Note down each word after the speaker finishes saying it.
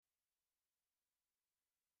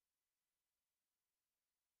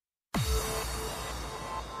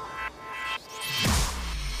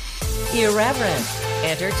Irreverent,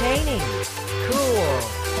 entertaining, cool.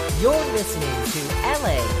 You're listening to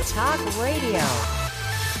LA Talk Radio.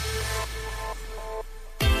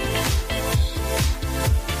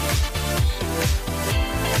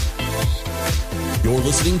 You're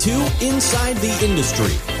listening to Inside the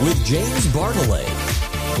Industry with James Bartolet,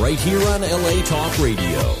 right here on LA Talk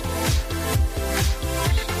Radio.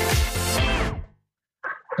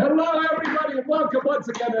 Hello, everybody, and welcome once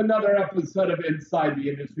again to another episode of Inside the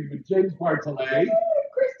Industry with James Bartolet. Christy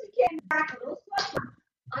came back a little slow.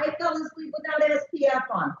 I fell asleep without SPF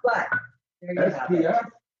on, but there you have SPF?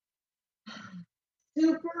 it.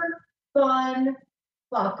 Super fun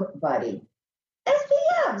fuck buddy.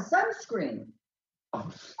 SPF, sunscreen.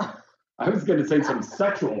 I was going to say some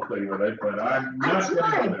sexual thing with it, but I'm not going to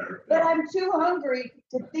go there. But I'm too hungry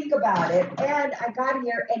to think about it, and I got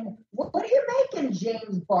here, and what are you making,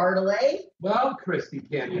 James Bartolet? Well, Christy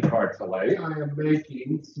Canyon Bartolet, I am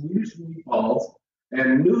making Swedish meatballs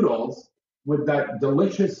and noodles with that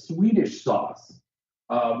delicious Swedish sauce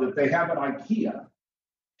that they have at IKEA.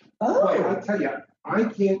 Oh. Boy, I tell you, I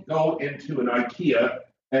can't go into an IKEA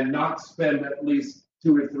and not spend at least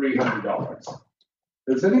 $200 or $300.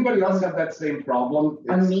 Does anybody else have that same problem?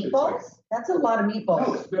 On meatballs? That's a lot of meatballs.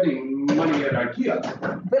 No, spending money at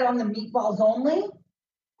IKEA. But on the meatballs only?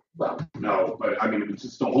 Well, no, but I mean, it was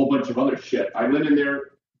just a whole bunch of other shit. I went in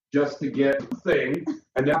there just to get a thing,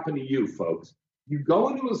 and that happened to you, folks. You go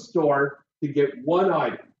into a store to get one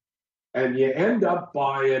item, and you end up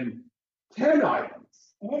buying 10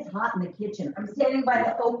 items. And it's hot in the kitchen. I'm standing by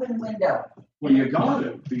the open window. Well, you got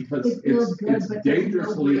it, because It feels good, it's but there's no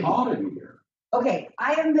dangerously breeze. hot in here. Okay,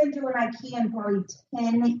 I haven't been to an IKEA in probably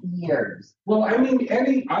 10 years. Well, I mean,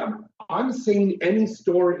 I'm saying any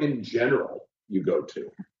store in general you go to.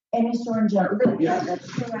 Any store in general. Really, yeah, that's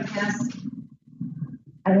true, I guess.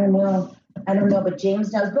 I don't know, but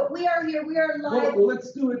James knows. But we are here. We are live. Well,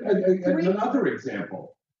 let's do it. Another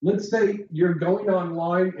example. Let's say you're going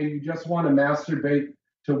online and you just want to masturbate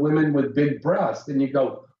to women with big breasts, and you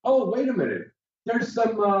go, "Oh, wait a minute. There's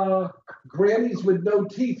some grannies with no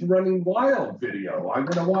teeth running wild video. I'm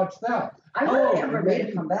going to watch that." I know never made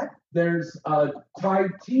a comeback. There's Thai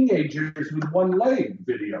teenagers with one leg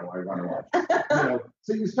video I want to watch.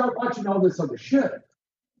 So you start watching all this other shit.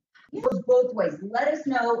 It goes both ways. Let us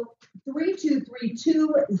know.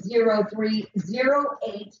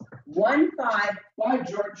 323-203-0815. Why,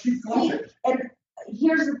 George? She's got it. And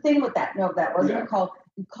here's the thing with that. No, that wasn't a call.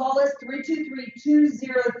 You call us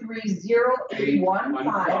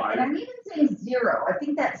 323-203-0815. And I'm even saying 0. I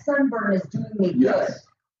think that sunburn is doing me good.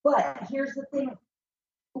 But here's the thing.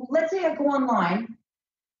 Let's say I go online.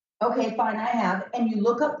 Okay, fine, I have. And you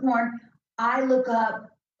look up porn. I look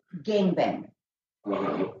up gangbang.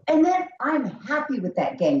 And then I'm happy with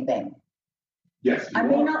that gangbang. Yes, I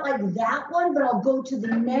may not like that one, but I'll go to the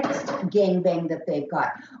next gangbang that they've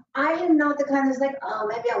got. I am not the kind that's like, oh,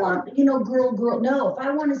 maybe I want, girl. No, if I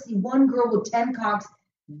want to see one girl with 10 cocks,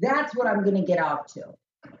 that's what I'm going to get off to.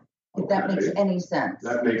 If that makes any sense.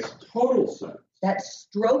 That makes total sense. That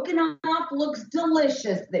stroganoff looks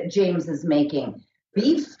delicious that James is making.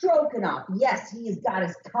 Beef stroganoff. Yes, he has got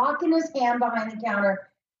his cock in his hand behind the counter,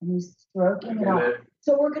 and he's stroking it off.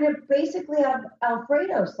 So we're going to basically have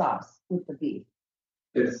Alfredo sauce with the beef.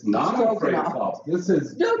 It's not Alfredo sauce. This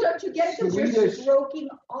is no, don't you get it? Because you're stroking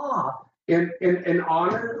off. In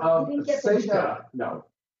honor of Seika. No,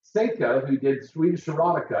 Seika, who did Swedish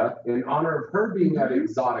erotica, in honor of her being at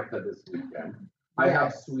Exotica this weekend, I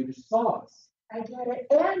have Swedish sauce. I get it.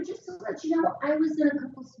 And just to let you know, I was in a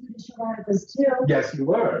couple Swedish eroticas too. Yes, you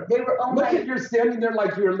were. They were Look at you're standing there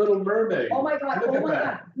like you're a little mermaid. Oh my God. Look at that.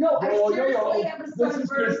 God. No, I seriously have a sunburn. This is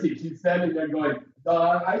Christy. She's standing there going,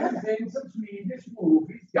 I've seen some Swedish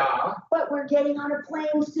movies, yeah. But we're getting on a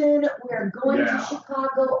plane soon. We're going to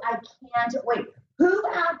Chicago. I can't wait. Who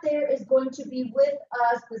out there is going to be with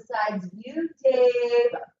us besides you,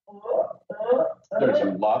 Dave? There's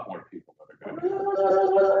a lot more people that are going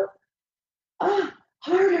to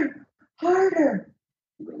harder.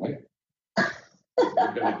 Really?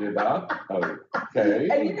 You're going to do that? Okay.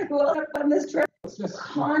 And you know who else on this trip?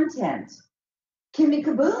 Content. Kimmy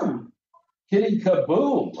Kaboom. Kimmy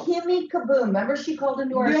Kaboom. Kimmy Kaboom. Remember she called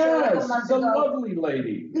into our show a couple months ago? Yes, the lovely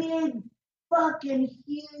lady. Big, fucking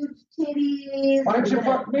huge titties. Why'd you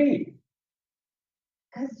fuck me?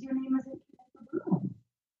 Because your name isn't Kimmy Kaboom.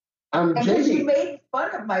 I'm and Jamie. because you made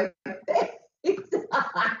fun of my face.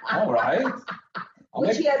 All right.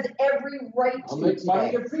 Which he has every right to. I'll make fun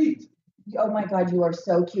of your feet. Oh my God, you are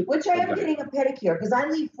so cute. Which I am getting a pedicure because I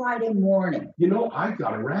leave Friday morning. I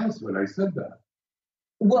got aroused when I said that.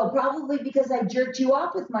 Well, probably because I jerked you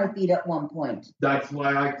off with my feet at one point. That's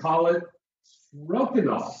why I call it stroking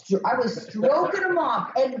off. I was stroking him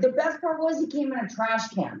off. And the best part was he came in a trash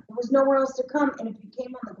can. There was nowhere else to come. And if you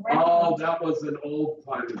came on the ground. Oh, that was an old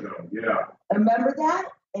time ago. Yeah. Remember that?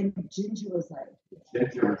 And Ginger was like,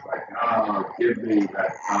 give me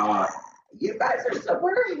that. You guys are so,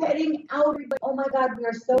 we're heading out. Oh my God, we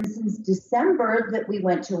are so, since December that we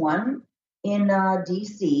went to one in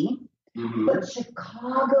DC. Mm-hmm. But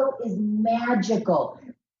Chicago is magical.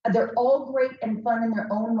 They're all great and fun in their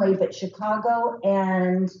own way, but Chicago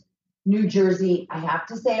and New Jersey, I have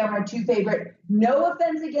to say, are my two favorite. No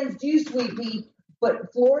offense against you, Sweet Pea,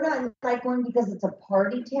 but Florida I like going because it's a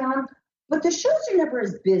party town, but the shows are never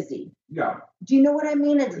as busy. Yeah. Do you know what I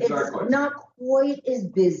mean? Exactly. It's not quite as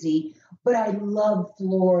busy, but I love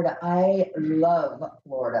Florida. I love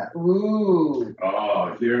Florida. Ooh.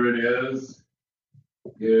 Oh, here it is.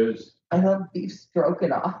 Here's I love beef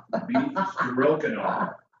stroganoff. beef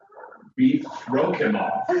stroganoff. Beef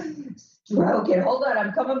stroganoff. Stroking. Hold on,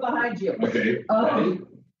 I'm coming behind you. Okay, ready?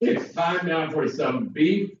 It's time now for some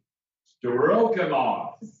beef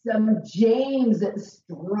stroganoff. Some James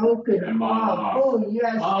stroganoff. Oh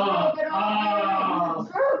yes, stroganoff.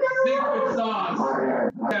 Secret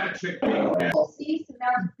sauce. Magic beef. See, so now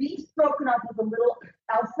it's beef stroganoff with a little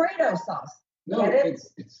Alfredo sauce. No, Get it?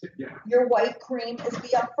 it's yeah. Your white cream is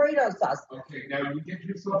the Alfredo sauce. Okay, now you get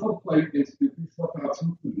yourself a plate and scoop yourself out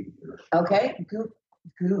some food in here. Okay, goop.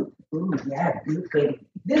 Ooh, yeah, goop, baby.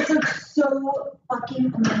 This looks so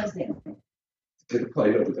fucking amazing. Get a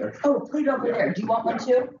plate over there. Oh, plate over there. Do you want one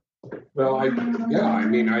too? Well, I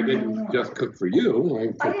didn't just cook for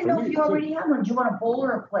you. I didn't know if you already had one. Do you want a bowl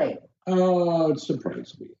or a plate? Oh,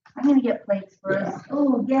 surprise me. I'm gonna get plates for us.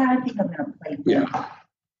 Oh yeah, I think I'm gonna plate. Yeah.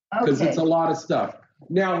 Because Okay. it's a lot of stuff.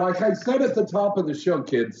 Now, like I said at the top of the show,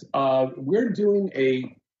 kids, we're doing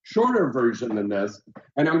a shorter version than this.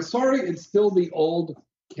 And I'm sorry it's still the old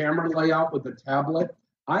camera layout with the tablet.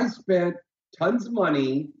 I spent tons of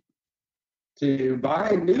money to buy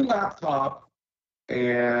a new laptop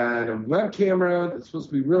and a web camera that's supposed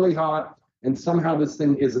to be really hot, and somehow this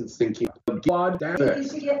thing isn't syncing. God damn You it.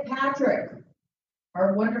 should get Patrick,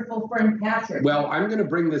 our wonderful friend Patrick. Well, I'm going to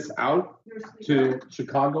bring this out Your sweetheart. to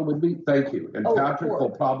Chicago with me. Thank you. And Oh, Patrick fork. will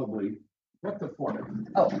probably. What the fork?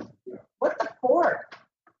 Oh, what the fork?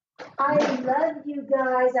 I love you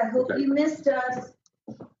guys. I hope Okay. you missed us.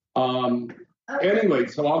 Okay. Anyway,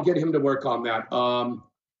 so I'll get him to work on that.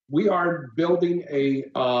 We are building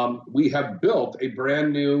we have built a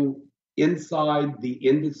brand new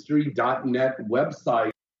InsideTheIndustry.net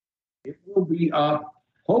website. It will be up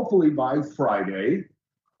hopefully by Friday.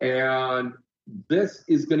 And this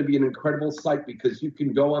is going to be an incredible site because you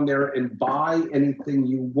can go on there and buy anything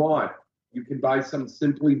you want. You can buy some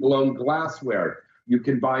Simply Blown glassware. You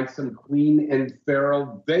can buy some Queen and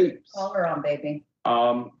Feral vapes. Call her on, baby.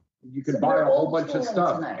 You can So buy we're a whole old bunch of school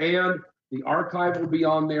stuff. tonight. And the archive will be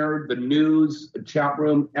on there, the news, the chat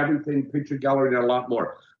room, everything, picture gallery, and a lot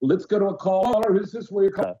more. Let's go to a caller. Who's this? Where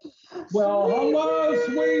you call? Well, hello,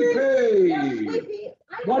 Sweet Yes, Pea. Sweet Pea.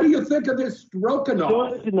 What do you think of this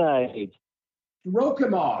stroganoff? Good night.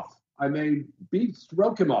 Stroganoff. I made beef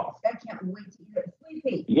stroganoff. I can't wait to eat it. Sweet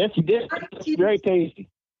Pea. Yes, you did. It's very tasty.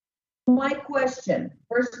 My question,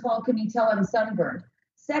 first of all, can you tell I'm sunburned?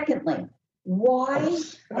 Secondly, why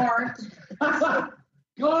aren't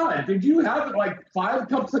God, did you have like 5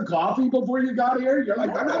 cups of coffee before you got here? You're like,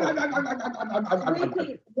 Sweet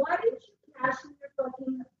Pea, why did you cash in your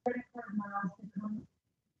fucking credit card miles to come?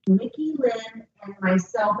 Mickey Lynn and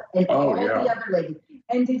myself and all the other ladies.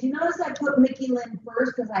 And did you notice I put Mickey Lynn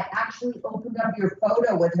first because I actually opened up your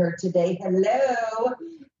photo with her today? Hello. what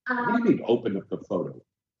do you mean open up the photo?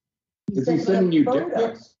 He Is he sent me a sending you dick photo.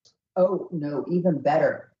 pics? Oh, no, even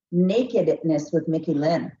better. Nakedness with Mickey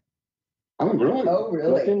Lynn. Oh, really? Oh, Yes,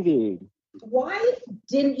 really? indeed. Why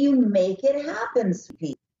didn't you make it happen,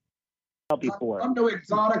 Sweet? Before. Come to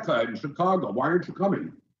Exotica in Chicago. Why aren't you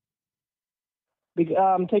coming?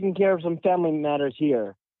 I'm taking care of some family matters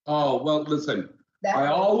here. Oh, well, listen, That's I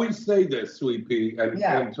always say this, Sweet Pea, and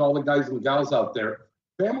to all the guys and gals out there,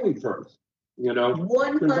 family first. You know,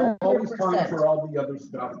 there's always time 100%. for all the other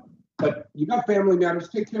stuff. But you got family matters,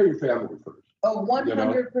 take care of your family first. Oh,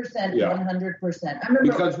 100%, Yeah. 100%. I remember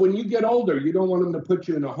Because when you get older, you don't want them to put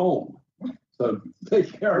you in a home. So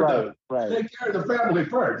take care of take care of the family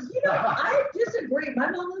first. You know, I disagree.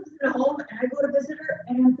 My mom lives in a home, and I go to visit her,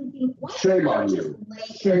 and I'm thinking, why Shame don't on I you. just lay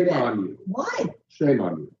in Shame bed? on you. Why? Shame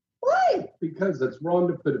on you. Why? Because it's wrong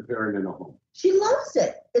to put a parent in a home. She loves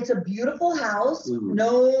it. It's a beautiful house. Mhm.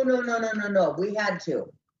 No. We had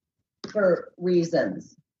to for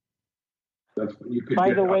reasons. That's what you could By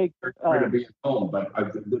get the way, to be at home, but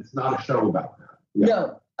it's not a show about that. Yeah.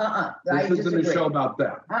 No, This isn't a show about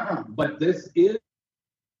that. But this is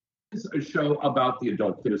a show about the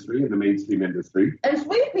adult industry and the mainstream industry. And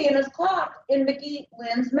Sweet Pea is caught in Mickey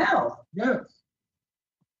Lynn's mouth. Yes.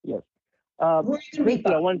 Yes. Who are you going to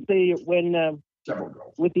be? I want to say when Several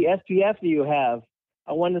girls. with the SPF that you have,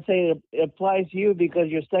 I want to say it applies to you because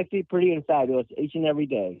you're sexy, pretty, and fabulous each and every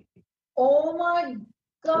day. Oh my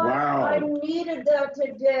God! Wow. I needed that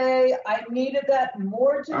today. I needed that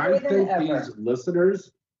more today I than think ever. these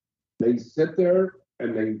listeners, they sit there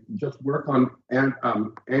and they just work on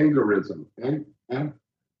algorithms.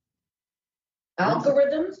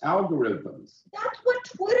 Algorithms. That's what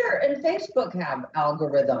Twitter and Facebook have,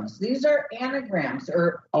 algorithms. These are anagrams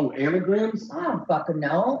or... Oh, anagrams? I don't fucking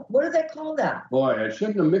know. What do they call that? Boy, I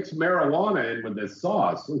shouldn't have mixed marijuana in with this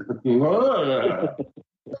sauce. What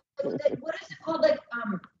is it called? Like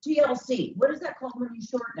TLC. What is that called when you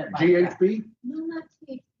shorten it? Like GHB? that? No, not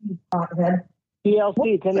THC, pothead.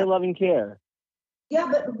 TLC, tender loving care. Yeah,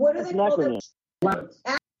 but what do they call it?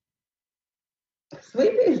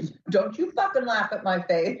 Sweeties, don't you fucking laugh at my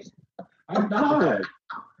face. I'm not.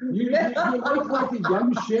 You look like a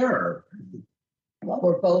young Cher. Well,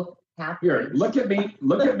 we're both happy. Here, look at me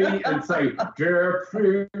and say,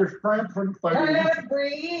 Jeffrey Frankfurt.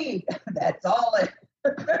 Breathe. That's all it.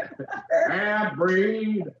 Half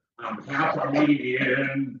breed. I'm half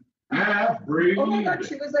Canadian. Half breed. Oh my God,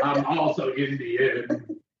 she was like I'm also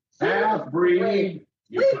Indian. Half breed.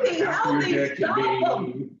 Sweetie, help me. Stop.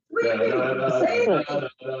 Sweetie, save me.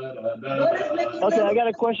 What is Mickey Okay, I got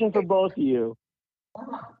a question for both of you.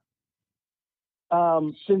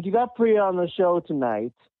 Since you got Priya on the show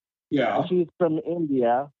tonight, Yeah. she's from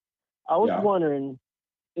India, I was Yeah. wondering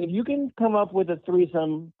if you can come up with a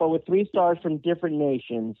threesome, but with 3 stars from different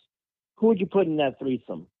nations, who would you put in that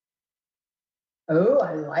threesome? Oh,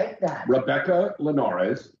 I like that. Rebecca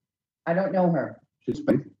Linares. I don't know her. She's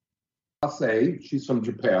from Ase. She's from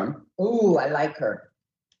Japan. Ooh, I like her.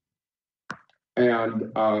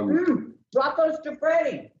 And Rocco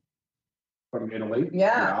Stafredi. from Italy.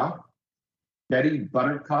 Yeah. Betty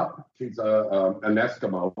Buttercup. She's an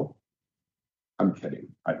Eskimo. I'm kidding.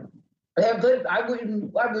 I don't. They're good. I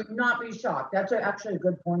would not be shocked. That's actually a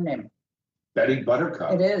good porn name. Betty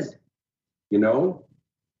Buttercup. It is. You know,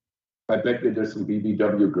 I bet you there's some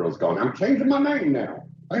BBW girls going, I'm changing my name now.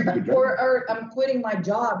 Thank you, Joe. Or I'm quitting my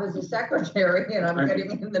job as a secretary and I'm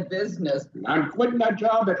getting in the business. I'm quitting that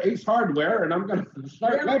job at Ace Hardware and I'm going to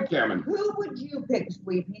start webcamming. Who would you pick,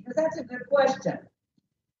 Sweetie? Because that's a good question.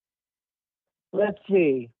 Let's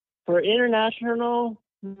see. For international,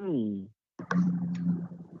 I'm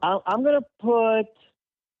going to put...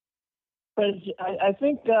 I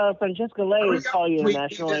think Francesca Lay is probably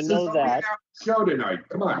international. I know that. Show tonight.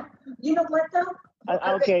 Come on. You know what, though?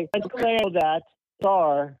 Okay, I know that.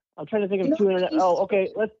 Star. I'm trying to think of 2 internet. Oh, okay.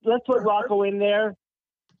 Let's put Rocco in there,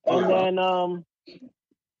 and then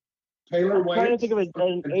Taylor I'm Wade. trying to think of an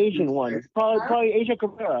Asian one. Probably Asia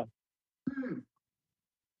Cabrera.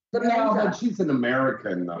 No, but she's an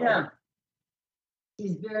American, though. Yeah.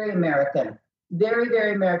 She's very American. Very,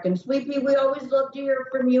 very American. Sweetie, we always love to hear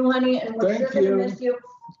from you, honey, and we're sure going to miss you.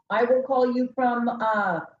 I will call you from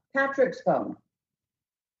Patrick's phone.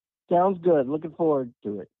 Sounds good. Looking forward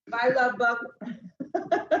to it. Bye, love bug.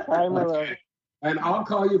 Bye, my love. And I'll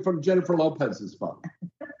call you from Jennifer Lopez's phone.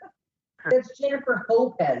 It's Jennifer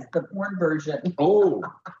Lopez, the porn version. Oh.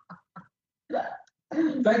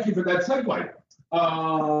 Thank you for that segue.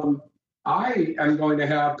 I am going to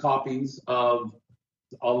have copies of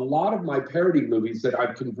a lot of my parody movies that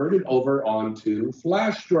I've converted over onto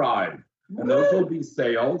flash drive. And those will be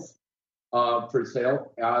for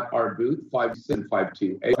sale at our booth,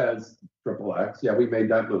 5752. Has XXX. Yeah, we made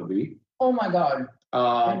that movie. Oh my God.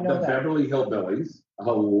 The Beverly Hillbillies.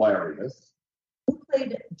 Hilarious. Who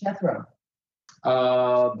played Jethro?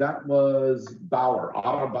 That was Bauer,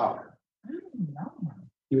 Otto Bauer. I don't know.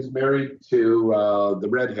 He was married to the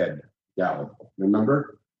redhead gal,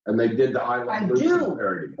 remember? And they did the I Love Lucy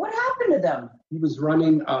parody. What happened to them? He was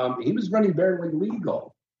running Barely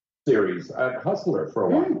Legal series at Hustler for a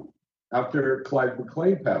while after Clive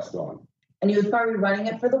McLean passed on. And he was probably running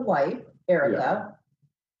it for the wife, Erica. Yeah.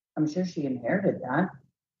 I'm sure she inherited that.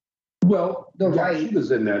 Well, she was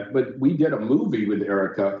in that, but we did a movie with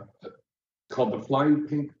Erica called The Flying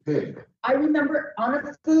Pink Pig. I remember on a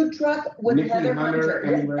food truck with Heather Hunter.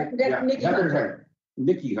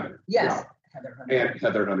 Nikki Hunter. Yes, yeah. Heather Hunter. And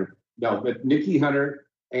Heather Hunter. No, but Nikki Hunter.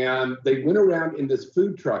 And they went around in this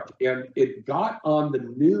food truck and it got on the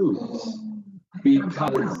news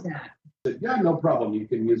because said, yeah, no problem. You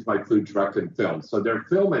can use my food truck and film. So they're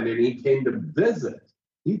filming, and he came to visit.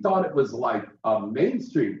 He thought it was like a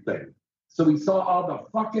mainstream thing. So he saw all the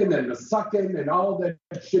fucking and the sucking and all that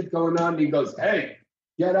shit going on. And he goes, hey,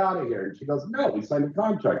 get out of here. And she goes, no, we signed a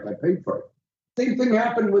contract. I paid for it. Same thing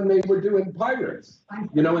happened when they were doing Pirates.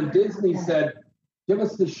 And Disney said, give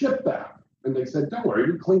us the ship back. And they said, don't worry,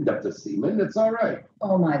 we cleaned up the semen. It's all right.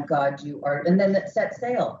 Oh, my God, you are. And then it set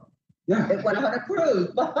sail. Yeah. It went on a cruise.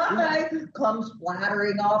 Bye. Comes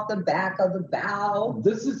flattering off the back of the bow.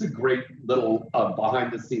 This is a great little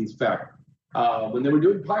behind-the-scenes fact. When they were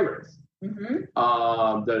doing Pirates,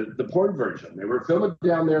 the porn version, they were filming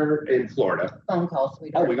down there in Florida. Phone call,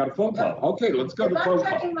 sweetheart. Oh, we got a phone call. Okay, let's go to the phone call.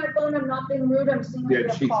 I'm checking my phone. I'm not being rude. I'm seeing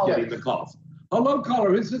she's getting the calls. Hello,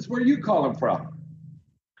 caller. Is this where you calling from?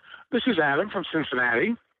 This is Adam from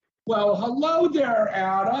Cincinnati. Well, hello there,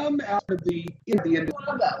 Adam.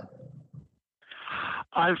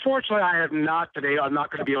 Unfortunately, I have not today. I'm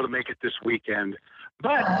not going to be able to make it this weekend.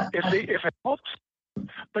 But if it helps,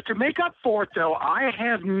 but to make up for it, though, I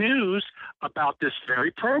have news about this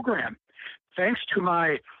very program. Thanks to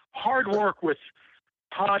my hard work with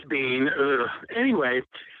Podbean. Anyway,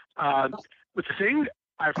 with the thing,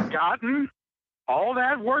 I've gotten all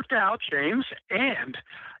that worked out, James, and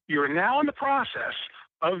you're now in the process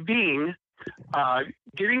of getting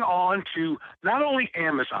on to not only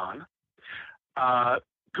Amazon,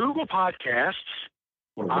 Google Podcasts,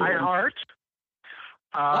 iHeart,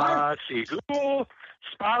 let's see, Google,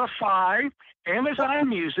 Spotify, Amazon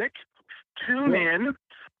Music, TuneIn,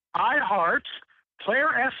 iHeart, Player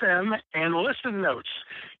FM, and Listen Notes.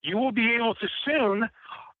 You will be able to soon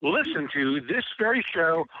listen to this very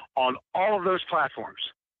show on all of those platforms.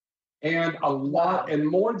 And a lot, and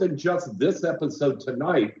more than just this episode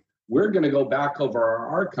tonight, we're going to go back over our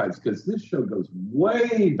archives because this show goes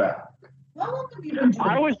way back. How long have you been doing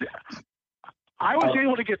I was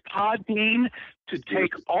able to get Podbean to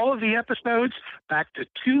take all of the episodes back to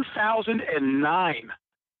 2009.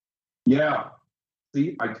 Yeah.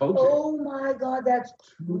 See, I told you. Oh my God, that's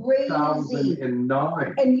crazy.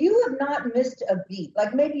 2009. And you have not missed a beat.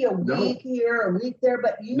 Like maybe a week here, a week there,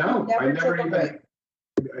 but you never took a break.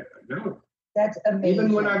 No. That's amazing.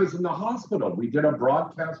 Even when I was in the hospital, we did a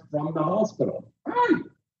broadcast from the hospital. Right.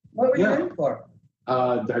 What were you in for?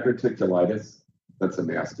 Diverticulitis. That's a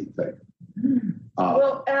nasty thing.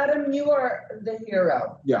 Well, Adam, you are the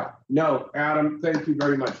hero. Yeah. No, Adam, thank you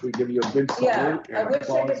very much. We give you a big salute. Yeah, I wish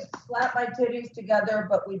I could slap my titties together,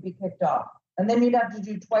 but we'd be kicked off. And then you'd have to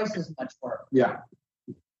do twice as much work. Yeah.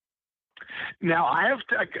 Now, I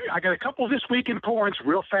got a couple this week in porns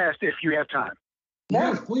real fast if you have time.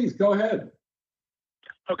 Yes, please, go ahead.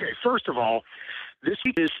 Okay, first of all, this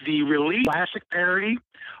is the release classic parody.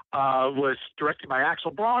 Was directed by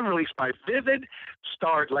Axel Braun, released by Vivid,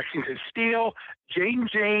 starred Lexington Steele, Jane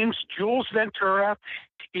James, Jules Ventura,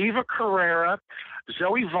 Eva Carrera,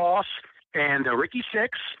 Zoe Voss, and Ricky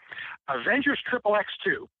Six, Avengers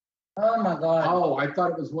XXX2. Oh my God. Oh, I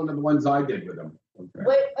thought it was one of the ones I did with him. Okay.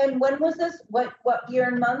 Wait, and when was this? What year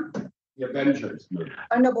and month? The Avengers movie.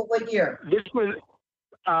 I know, but what year? This was,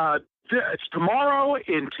 it's tomorrow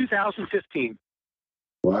in 2015.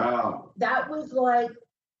 Wow. That was like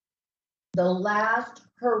the last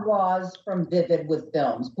hurrahs from Vivid with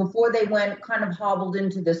films before they went kind of hobbled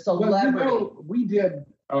into the celebrity. Well, we did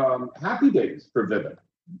Happy Days for Vivid,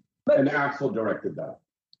 and Axel directed that.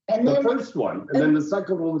 And the first one, and then the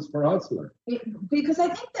second one was for Hustler. Because I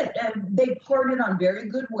think that they parted on very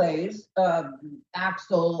good ways,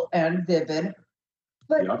 Axel and Vivid,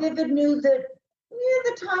 but Vivid knew that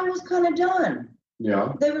the time was kind of done.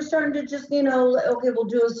 Yeah. They were starting to just, okay, we'll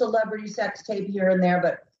do a celebrity sex tape here and there,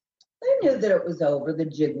 but they knew that it was over. The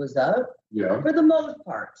jig was up. Yeah. For the most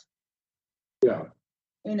part. Yeah.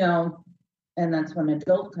 And that's when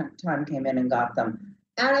Adult Time came in and got them.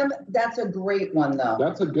 Adam, that's a great one, though.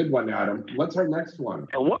 That's a good one, Adam. What's our next one?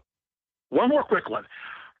 And one more quick one.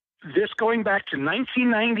 This going back to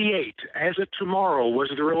 1998, as of tomorrow, was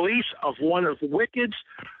the release of one of Wicked's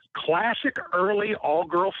classic early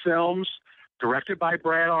all-girl films, directed by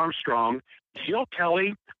Brad Armstrong, Jill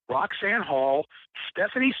Kelly, Roxanne Hall,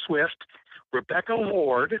 Stephanie Swift, Rebecca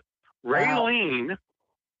Lord, Raylene,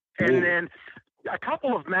 and then a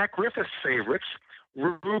couple of Mac Griffith's favorites,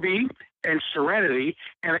 Ruby and Serenity,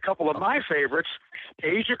 and a couple of my favorites,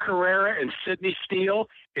 Asia Carrera and Sydney Steele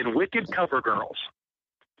in Wicked Cover Girls.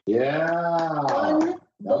 Yeah. Unbelievable.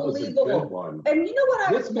 That was a good one. And you know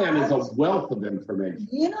what This man is a wealth of information.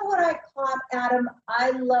 You know what I caught, Adam?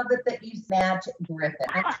 I love it that you match Griffin.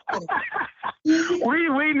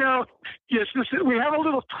 We know. Yes, we have a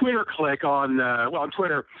little Twitter click on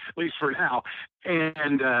Twitter, at least for now.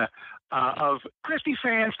 And of Christie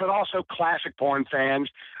fans, but also classic porn fans.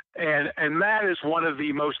 And Matt is one of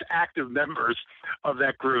the most active members of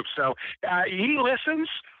that group. So he listens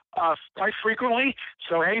quite frequently.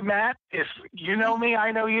 So, hey, Matt, if you know me,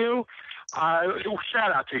 I know you.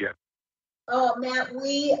 Shout out to you. Oh, Matt,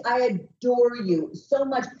 I adore you so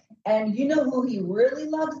much. And you know who he really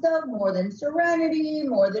loves, though? More than Serenity,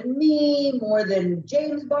 more than me, more than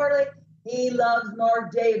James Bartley. He loves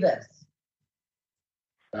Mark Davis.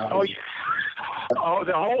 Oh, yeah. Oh,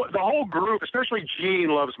 the whole group, especially Gene,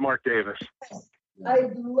 loves Mark Davis. Yes, I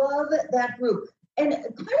love that group. And kind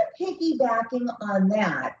of piggybacking on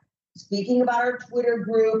that, speaking about our Twitter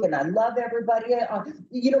group, and I love everybody.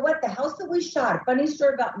 You know what? The house that we shot, funny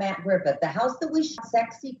story about Matt Griffith, the house that we shot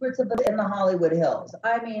Sex Secrets of in the Hollywood Hills.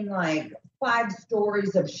 I mean, like 5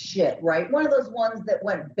 stories of shit, right? One of those ones that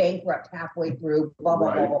went bankrupt halfway through, blah,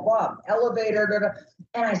 blah, blah, blah, blah. Elevator, blah, blah.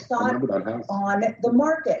 And I saw it on the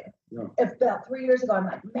market. Yeah. About 3 years ago, I'm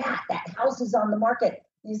like, Matt, that house is on the market.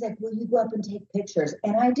 And he's like, will you go up and take pictures?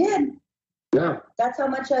 And I did. Yeah. That's how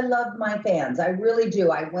much I love my fans. I really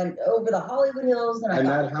do. I went over the Hollywood Hills and I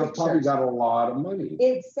got that house pictures. Probably got a lot of money.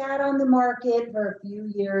 It sat on the market for a few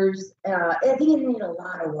years. I think it needed a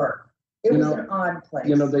lot of work. It was an odd place.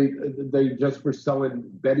 You know, they just were selling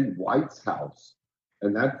Betty White's house,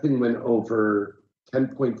 and that thing went over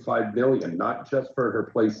 $10.5 million, not just for her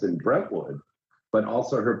place in Brentwood, but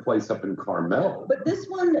also her place up in Carmel. But this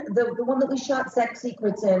one, the one that we shot Sex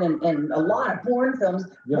Secrets in and a lot of porn films,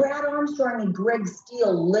 Brad Armstrong and Greg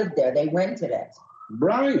Steele lived there. They rented it.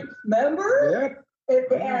 Right. Remember? Yeah.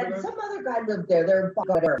 And some other guy lived there. I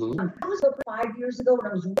was over 5 years ago when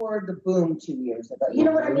it was War the Boom 2 years ago. You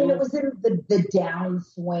know what I mean? It was in the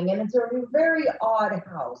downswing, and it's a very odd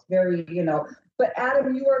house. Very, But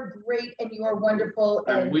Adam, you are great and you are wonderful.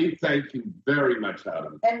 And we thank you very much,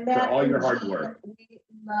 Adam, and Matt, for all your hard work. We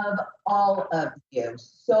love all of you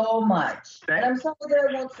so much. And I'm sorry that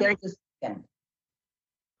I won't see you this weekend.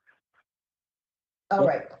 All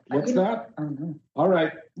right. What's that? All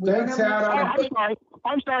right. Thanks, Adam.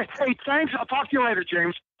 I'm sorry. Hey, thanks. I'll talk to you later,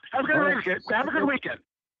 James. Have a good weekend. Have a good weekend.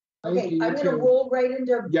 Okay, I'm going to roll right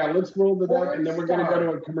into... Yeah, let's roll to that, and then we're going to go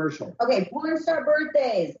to a commercial. Okay, porn star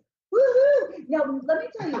birthdays. Woohoo! Now, let me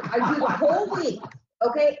tell you, I do the whole week,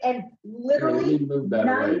 okay? And literally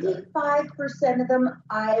 95% of them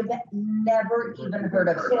I've never even heard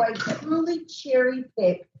of. So I truly cherry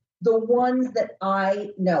pick the ones that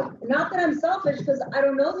I know. Not that I'm selfish, because I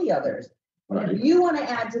don't know the others. Right. If you want to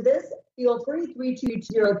add to this, feel free,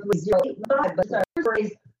 320-3085. But our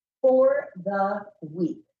phrase for the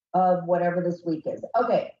week of whatever this week is.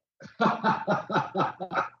 Okay.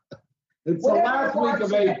 It's the last week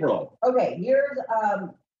of April. Okay, here's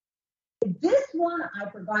this one. I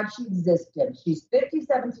forgot she existed. She's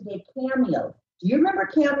 57 today. Cameo. Do you remember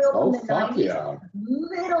Cameo from the 90s? Yeah.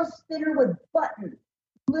 Little spinner with buttons.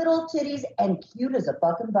 Little titties and cute as a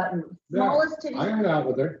fucking button. Smallest titties. I hung out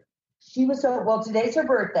with her. She was so well. Today's her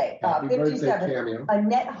birthday. Happy 57. Birthday, Cameo.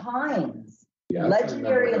 Annette Hines. Yes,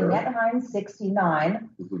 legendary Annette Hines, 69.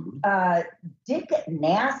 Mm-hmm. Dick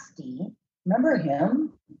Nasty. Remember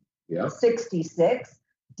him? Yeah. 66.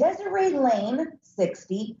 Desiree Lane,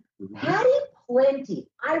 60. Mm-hmm. Patty Plenty.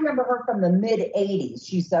 I remember her from the mid 80s.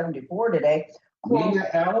 She's 74 today. Nina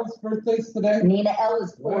L's birthday's today? Nina L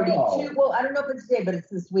is 42. Wow. Well, I don't know if it's today, but it's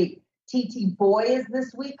this week. TT Boy is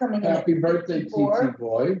this week coming in. Happy birthday, TT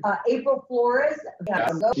Boy. April Flores.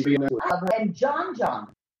 And John.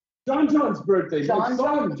 John's birthday. John is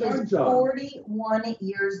 41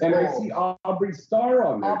 years old. And I see Aubrey Starr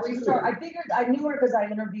on there. Aubrey Starr. I figured I knew her because I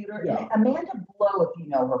interviewed her. Yeah. Amanda Blow, if you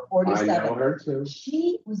know her, 47. I know her too.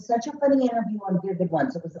 She was such a funny interview on Vivid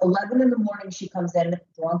Ones. It was 11 in the morning. She comes in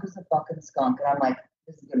drunk as a fucking skunk. And I'm like,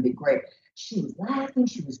 this is going to be great. She was laughing.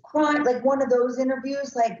 She was crying. Like one of those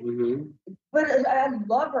interviews. Like, But I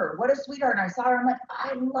love her. What a sweetheart. And I saw her. I'm like,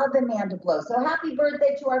 I love Amanda Blow. So happy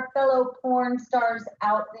birthday to our fellow porn stars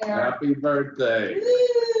out there. Happy birthday.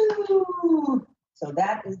 Woo! So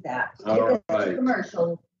that is that. All right.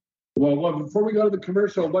 Commercial. Well, before we go to the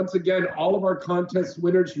commercial, once again, all of our contest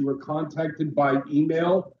winners, you were contacted by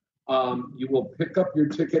email. You will pick up your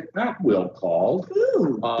ticket at will call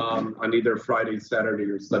on either Friday, Saturday,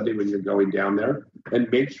 or Sunday when you're going down there. And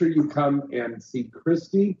make sure you come and see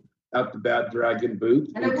Christy at the Bad Dragon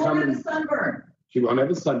booth. And I won't have a sunburn. She won't have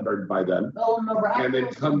a sunburn by then. Oh, miraculous. And then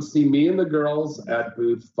come see me and the girls at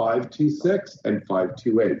booth 526 and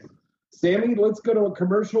 528. Sammy, let's go to a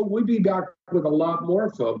commercial. We'll be back with a lot more,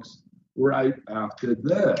 folks, right after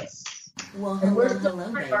this. Well,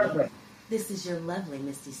 hello, baby. This is your lovely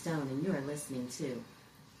Misty Stone, and you are listening to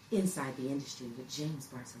Inside the Industry with James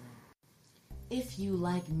Bartolet. If you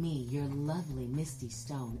like me, your lovely Misty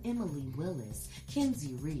Stone, Emily Willis,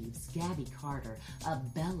 Kenzie Reeves, Gabby Carter,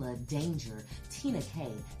 Bella Danger, Tina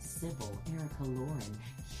Kay, Sybil, Erica Lauren,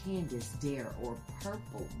 Candace Dare, or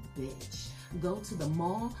Purple Bitch, go to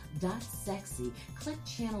themall.sexy, click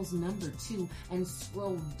channels number 2, and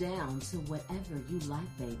scroll down to whatever you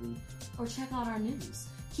like, baby. Or check out our news.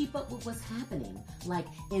 Keep up with what's happening, like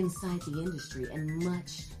Inside the Industry and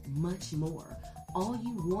much, much more. All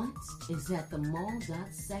you want is at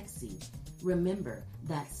themall.sexy. Remember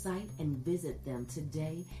that site and visit them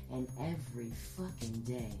today and every fucking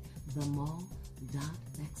day.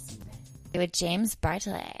 Themall.sexy, baby. With James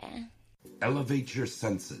Bartolet. Elevate your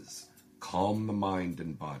senses, calm the mind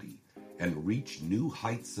and body, and reach new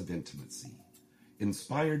heights of intimacy.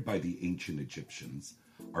 Inspired by the ancient Egyptians,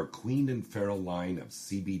 our Queen and Pharaoh line of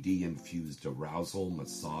CBD-infused arousal,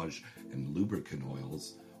 massage, and lubricant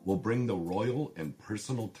oils will bring the royal and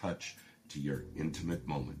personal touch to your intimate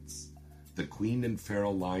moments. The Queen and Pharaoh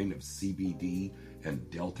line of CBD and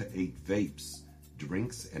Delta-8 vapes,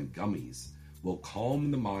 drinks, and gummies will calm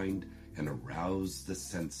the mind and arouse the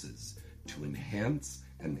senses to enhance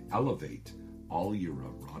and elevate all your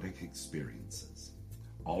erotic experiences.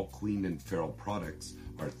 All Queen and Pharaoh products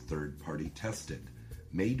are third-party tested,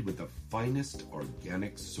 made with the finest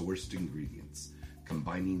organic sourced ingredients,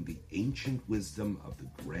 combining the ancient wisdom of the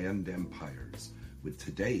grand empires with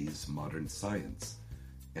today's modern science,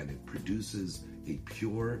 and it produces a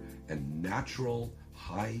pure and natural,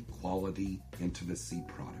 high-quality intimacy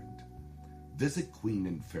product. Visit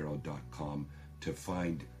queenandpharaoh.com to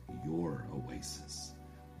find your oasis.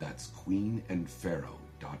 That's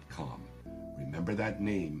queenandpharaoh.com. Remember that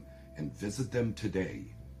name and visit them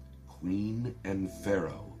today,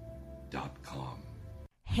 queenandpharaoh.com.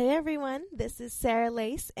 Hey everyone, this is Sarah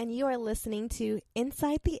Lace, and you are listening to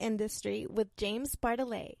Inside the Industry with James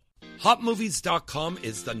Bartolet. HotMovies.com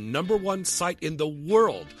is the #1 site in the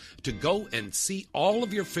world to go and see all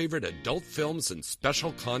of your favorite adult films and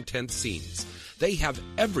special content scenes. They have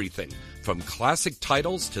everything from classic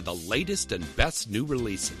titles to the latest and best new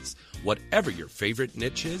releases. Whatever your favorite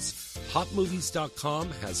niche is,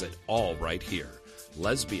 HotMovies.com has it all right here.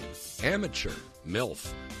 Lesbian, amateur,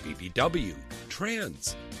 MILF, BBW,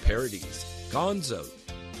 trans, parodies, gonzo,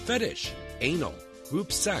 fetish, anal,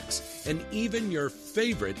 group sex, and even your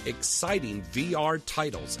favorite exciting VR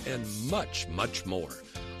titles, and much, much more.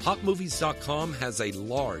 HotMovies.com has a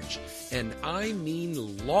large, and I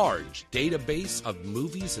mean large, database of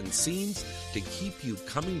movies and scenes to keep you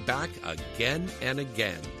coming back again and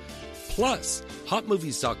again. Plus,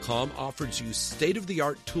 HotMovies.com offers you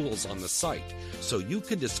state-of-the-art tools on the site so you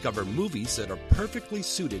can discover movies that are perfectly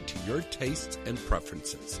suited to your tastes and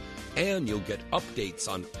preferences. And you'll get updates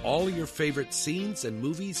on all your favorite scenes and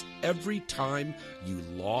movies every time you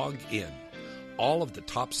log in. All of the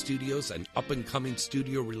top studios and up-and-coming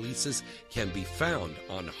studio releases can be found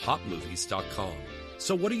on HotMovies.com.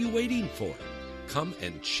 So what are you waiting for? Come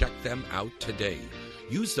and check them out today.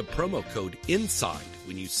 Use the promo code INSIDE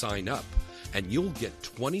when you sign up, and you'll get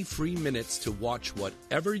 20 free minutes to watch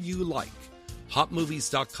whatever you like.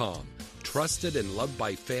 HotMovies.com, trusted and loved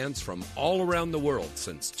by fans from all around the world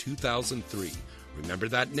since 2003. Remember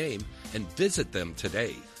that name and visit them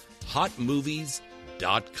today.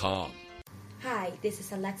 HotMovies.com. Hi, this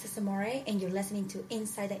is Alexis Amore, and you're listening to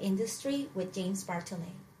Inside the Industry with James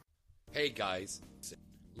Bartolet. Hey guys,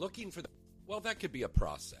 looking for that could be a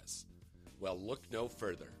process. Well, look no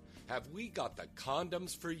further. Have we got the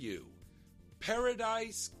condoms for you?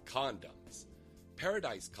 Paradise Condoms.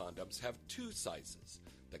 Paradise Condoms have 2 sizes,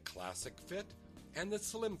 the Classic Fit and the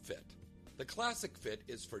Slim Fit. The Classic Fit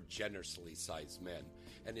is for generously sized men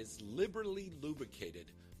and is liberally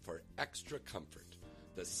lubricated for extra comfort.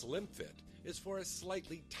 The Slim Fit is for a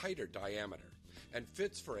slightly tighter diameter and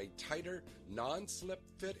fits for a tighter, non-slip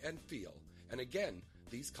fit and feel. And again,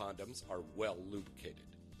 these condoms are well lubricated.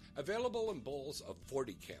 Available in bowls of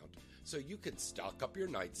 40 count, so you can stock up your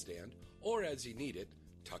nightstand, or as you need it,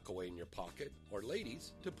 tuck away in your pocket, or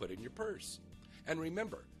ladies, to put in your purse. And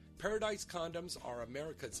remember, Paradise Condoms are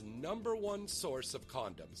America's #1 source of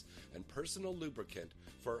condoms and personal lubricant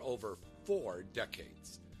for over 4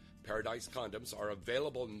 decades. Paradise Condoms are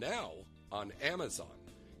available now on Amazon.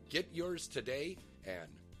 Get yours today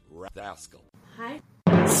and rascal. Hi.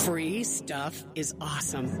 Free stuff is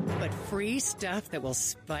awesome, but free stuff that will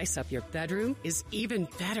spice up your bedroom is even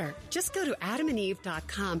better. Just go to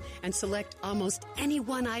adamandeve.com and select almost any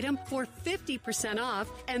one item for 50%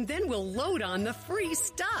 off, and then we'll load on the free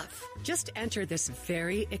stuff. Just enter this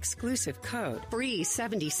very exclusive code,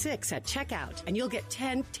 FREE76 at checkout, and you'll get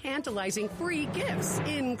 10 tantalizing free gifts,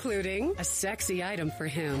 including a sexy item for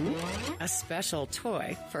him, a special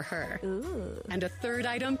toy for her, and a third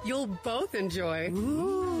item you'll both enjoy.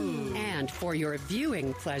 And for your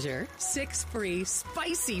viewing pleasure, 6 free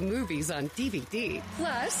spicy movies on DVD,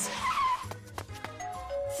 plus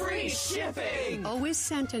free shipping! Always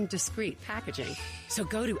sent in discreet packaging. So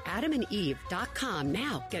go to adamandeve.com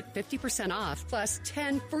now. Get 50% off plus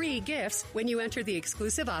 10 free gifts when you enter the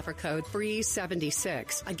exclusive offer code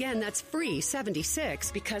FREE76. Again, that's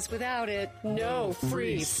FREE76 because without it, no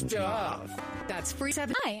free stuff. That's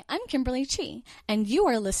FREE76. Hi, I'm Kimberly Chi, and you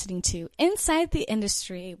are listening to Inside the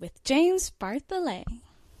Industry with James Bartholet.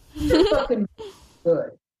 You're fucking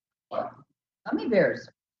good. Gummy bears.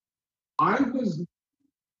 I was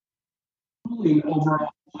cooling over a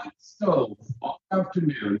hot stove all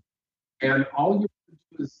afternoon, and all you have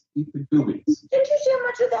to do is eat the gummies. Did you see how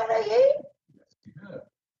much of that I ate? Yes, you did.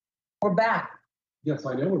 We're back. Yes,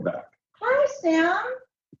 I know we're back. Hi, Sam.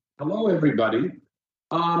 Hello, everybody.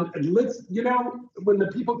 Let's, when the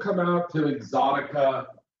people come out to Exotica,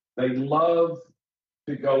 they love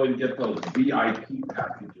to go and get those VIP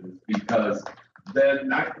packages because then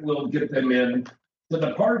that will get them in to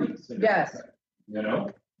the parties. Yes.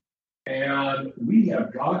 And we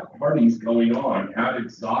have got parties going on at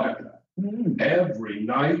Exotica every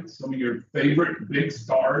night. Some of your favorite big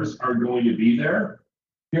stars are going to be there.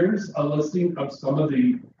 Here's a listing of some of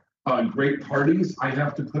the great parties. I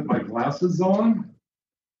have to put my glasses on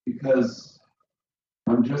because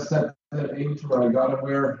I'm just at that age where I gotta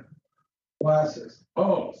wear glasses.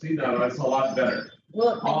 Oh, see now that's a lot better.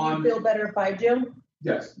 Well, do you feel better if I do?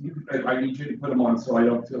 Yes, I need you to put them on so I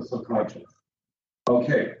don't feel so conscious.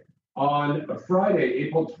 Okay. On Friday,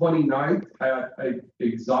 April 29th at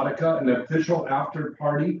Exotica, an official after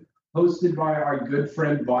party hosted by our good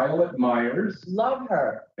friend Violet Myers. Love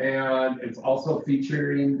her. And it's also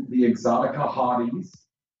featuring the Exotica Hotties.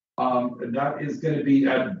 That is going to be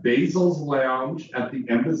at Basil's Lounge at the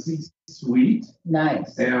Embassy Suite.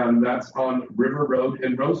 Nice. And that's on River Road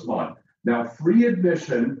in Rosemont. Now, free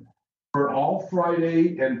admission for all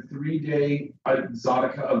Friday and 3-day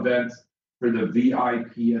Exotica events for the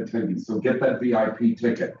VIP attendees. So get that VIP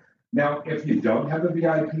ticket. Now, if you don't have a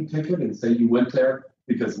VIP ticket and say you went there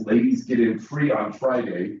because ladies get in free on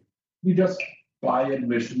Friday, you just buy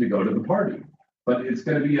admission to go to the party. But it's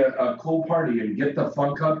going to be a cool party and get the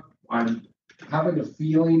funk up. I'm having a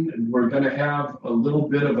feeling we're going to have a little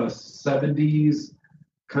bit of a 70s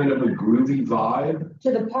kind of a groovy vibe.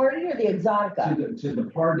 To the party or the Exotica? To the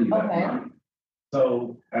party that night.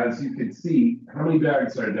 So as you can see, how many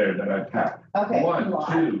bags are there that I packed? Okay. 1,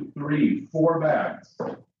 2, 3, 4 bags.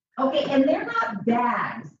 Okay, and they're not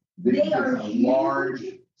bags. They are huge large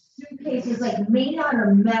suitcases, like made out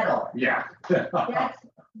of metal. Yeah. That's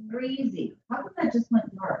crazy. How come that just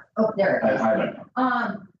went dark? Oh, there it is. I don't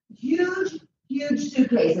know. Huge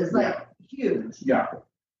suitcases, like huge. Yeah.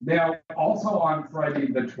 Now, also on Friday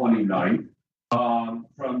the 29th,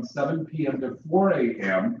 from 7 p.m. to 4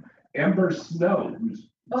 a.m., Amber Snow, who's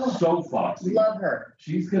so foxy. Love her.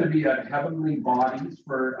 She's going to be at Heavenly Bodies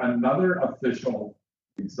for another official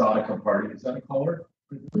Exotica party. Is that a caller?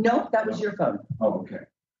 No, that was your phone. Oh, okay.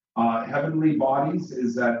 Heavenly Bodies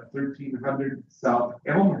is at 1300 South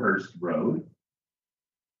Elmhurst Road.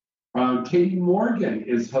 Katie Morgan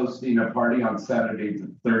is hosting a party on Saturday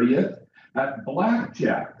the 30th at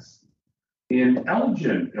Blackjack's in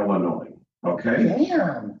Elgin, Illinois. Okay.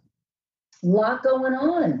 Damn. A lot going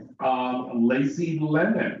on. Lacey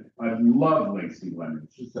Lemon. I love Lacey Lemon.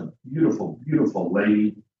 She's a beautiful, beautiful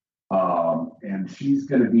lady. And she's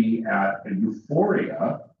going to be at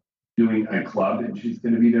Euphoria doing a club, and she's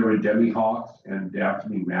going to be there with Debbie Hawks and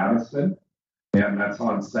Daphne Madison. And that's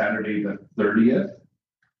on Saturday the 30th.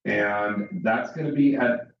 And that's going to be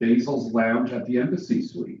at Basil's Lounge at the Embassy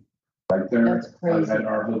Suite, right there at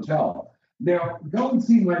our hotel. Now, go and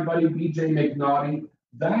see my buddy BJ McNaughty.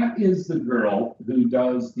 That is the girl who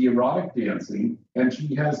does the erotic dancing, and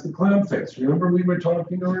she has the clown fix. Remember we were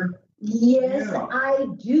talking to her? Yes, yeah. I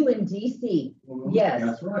do in DC. Yes.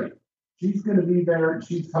 That's right. She's going to be there.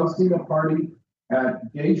 She's hosting a party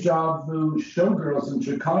at Deja Vu Showgirls in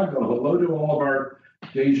Chicago. Hello to all of our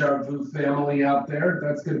Deja Vu family out there.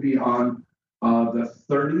 That's going to be on the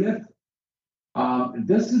 30th.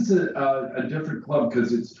 This is a different club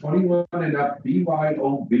because it's 21 and up,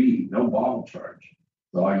 BYOB, no bottle charge.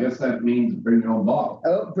 So I guess that means bring your own bottle.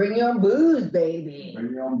 Oh, bring your own booze, baby.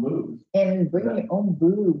 Bring your own booze. And bring your own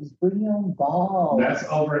boobs. Bring your own balls. That's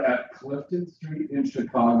over at Clifton Street in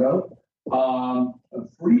Chicago. A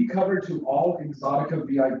free cover to all Exotica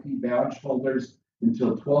VIP badge holders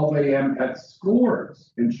until 12 a.m. at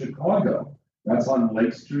Scores in Chicago. That's on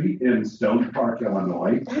Lake Street in Stone Park,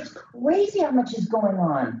 Illinois. That's crazy how much is going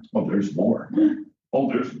on. Oh, there's more.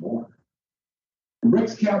 There's more.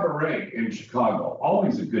 Rick's Cabaret in Chicago,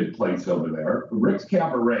 always a good place over there. Rick's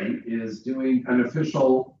Cabaret is doing an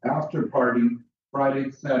official after party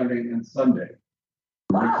Friday, Saturday, and Sunday.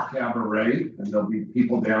 Rick's Cabaret, and there'll be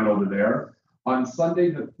people down over there. On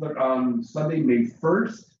Sunday, May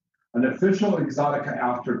 1st, an official Exotica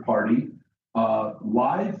after party,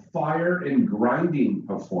 live fire and grinding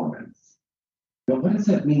performance. Now, what does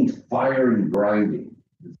that mean, fire and grinding?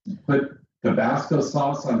 Put Tabasco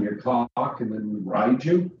sauce on your cock and then ride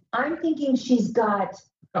you? I'm thinking she's got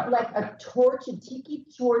like a torch, a tiki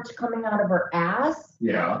torch coming out of her ass.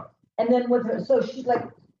 Yeah. And then with her, so she's like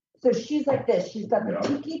this. She's got the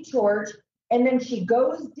tiki torch, and then she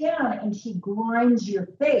goes down and she grinds your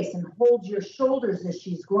face and holds your shoulders as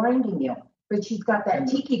she's grinding you. But she's got that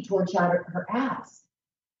tiki torch out of her ass.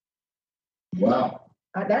 Wow.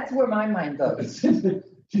 That's where my mind goes.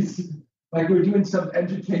 She's like we're doing some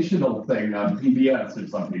educational thing on PBS or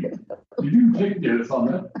something. You do take this on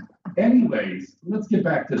that. Anyways, let's get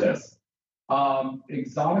back to this.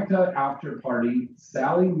 Exotica after party.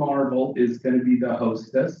 Sally Marvel is going to be the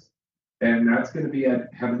hostess, and that's going to be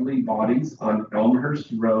at Heavenly Bodies on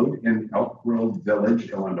Elmhurst Road in Elk Grove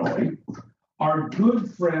Village, Illinois. Our good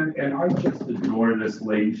friend, and I just adore this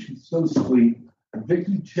lady. She's so sweet.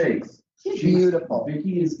 Vicki Chase. She's beautiful.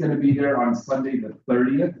 Vicki is going to be there on Sunday the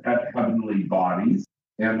 30th at Heavenly Bodies.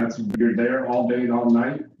 And you're there all day and all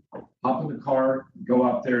night. Hop in the car, go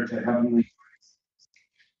out there to Heavenly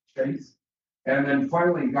Chase. And then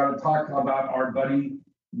finally, got to talk about our buddy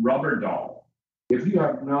Rubber Doll. If you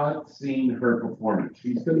have not seen her performance,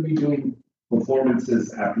 she's going to be doing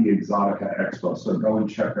performances at the Exotica Expo. So go and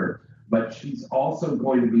check her. But she's also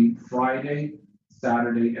going to be Friday,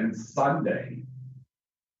 Saturday, and Sunday.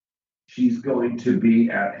 She's going to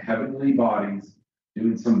be at Heavenly Bodies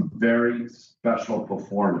doing some very special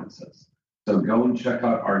performances. So go and check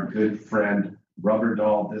out our good friend Rubber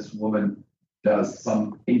Doll. This woman does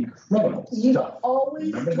some incredible You've stuff.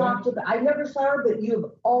 always talked about, I never saw her, but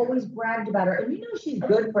you've always bragged about her. And you know she's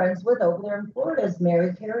good friends with over there in Florida is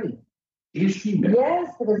Mary Carey. Is she married?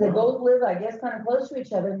 Yes, because they both live, I guess, kind of close to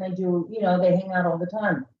each other, and they do, they hang out all the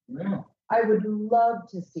time. Yeah. I would love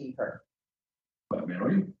to see her. But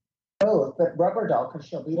Mary? Both, but Rubber Doll, because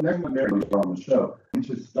she'll be Next time Mary was on the show, we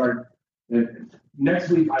should start next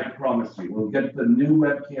week. I promise you, we'll get the new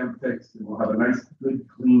webcam fixed, and we'll have a nice, good,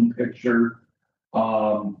 clean picture.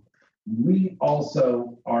 We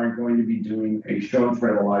also are going to be doing a show in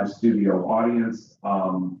front of a live studio audience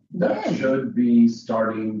that should be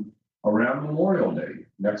starting around Memorial Day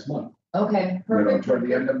next month. Okay, perfect. Toward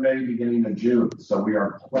the end of May, beginning of June. So we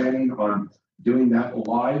are planning on doing that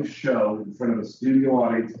live show in front of a studio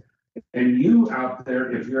audience. And you out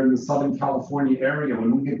there, if you're in the Southern California area,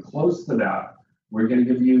 when we get close to that, we're going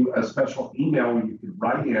to give you a special email where you can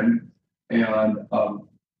write in, and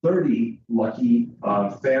 30 lucky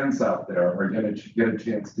fans out there are going to get a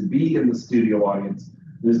chance to be in the studio audience.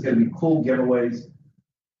 There's going to be cool giveaways.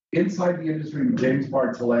 Inside the Industry with James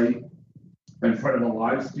Bartolet in front of a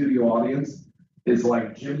live studio audience is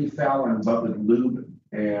like Jimmy Fallon, but with lube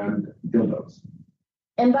and dildos.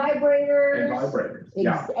 And vibrators. And vibrators,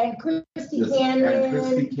 yeah. And Christy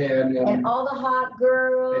Canyon. And all the hot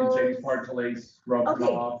girls. And James Bartolet scrubbed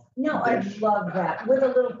off. No, I love that. With a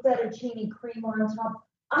little fettuccine cream on top.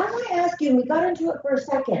 I want to ask you, and we got into it for a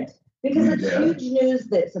second, because it's huge news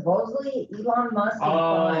that supposedly Elon Musk is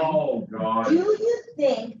buying. Oh, God. Do you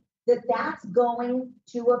think that that's going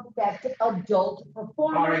to affect adult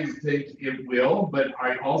performance? I think it will, but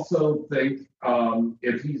I also think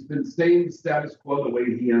if he's been staying status quo the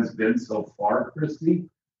way he has been so far, Christy,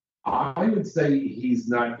 I would say he's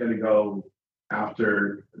not going to go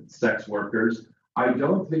after sex workers. I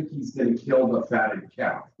don't think he's going to kill the fatted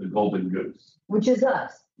calf, the golden goose. Which is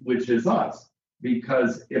us. Which is us.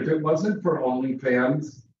 Because if it wasn't for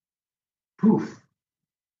OnlyFans, poof.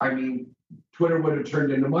 I mean, Twitter would have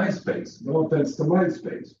turned into MySpace. No offense to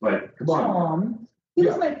MySpace, but come on. He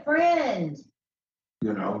was my friend.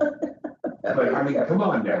 But I mean, come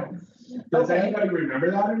on now. Does anybody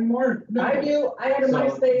remember that anymore? No. I do. I had a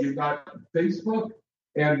MySpace. You've got Facebook,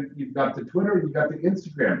 and you've got the Twitter, and you've got the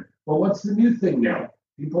Instagram. Well, what's the new thing now?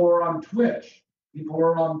 People are on Twitch. People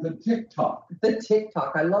are on the TikTok. The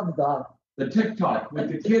TikTok. I love that. the TikTok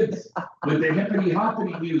with the kids with the hippity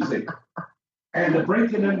hoppity music and the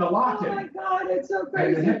breaking and the locking. Oh my God, it's so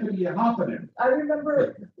crazy. And the hippity hopping. I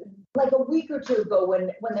remember like a week or two ago when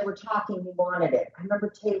they were talking, he wanted it. I remember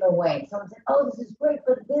Taylor Wayne. Someone said, "Oh, this is great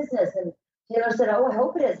for the business," and Taylor said, "Oh, I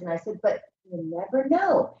hope it is." And I said, "But you never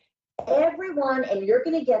know." Everyone, and you're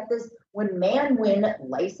going to get this when Man Win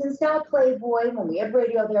licensed out Playboy, when we had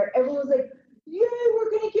radio there, everyone was like, "Yay, we're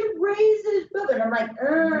going to get raises." And I'm like,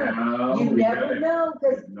 No, you never know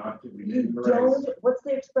because you don't. What's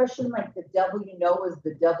the expression? Like the devil you know is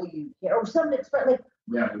the devil you care, or some expression like.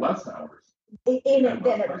 Yeah, less hours. Then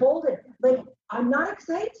it folded. Like, I'm not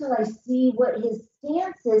excited till I see what his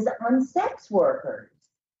stance is on sex workers.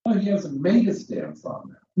 Well, he hasn't made a stance on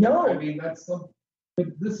that. No. I mean, that's some. But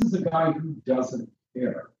this is a guy who doesn't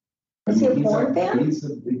care. Is he a porn fan? He's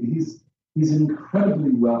an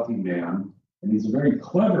incredibly wealthy man, and he's a very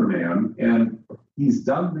clever man, and he's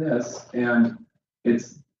done this, and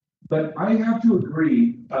it's. But I have to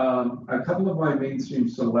agree. A couple of my mainstream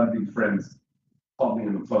celebrity friends called me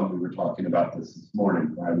on the phone. We were talking about this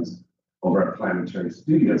morning. I was over at Planetary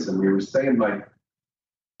Studios, and we were saying, like,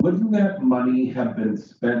 wouldn't that money have been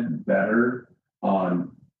spent better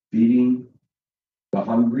on feeding the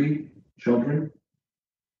hungry children,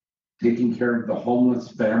 taking care of the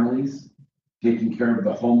homeless families, taking care of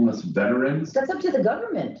the homeless veterans? That's up to the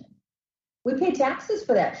government. We pay taxes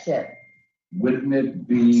for that shit. Wouldn't it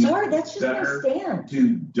be that's just my better stand.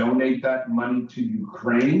 to donate that money to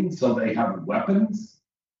Ukraine so they have weapons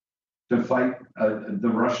to fight the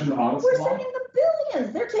Russian onslaught? We're sending the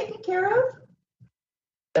billions. They're taken care of.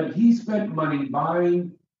 And he spent money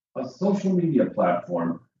buying a social media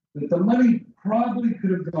platform that the money probably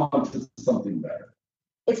could have gone to something better.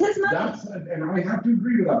 It's his money. And I have to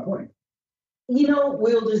agree with that point. You know,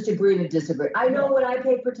 we'll just agree to disagree. I know what I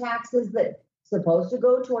pay for taxes that's supposed to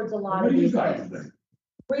go towards a lot of these things.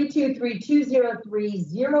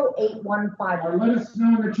 323-203-0815. Or let us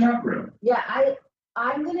know in the chat room. Yeah,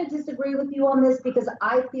 I'm going to disagree with you on this because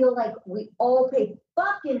I feel like we all pay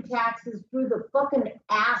fucking taxes through the fucking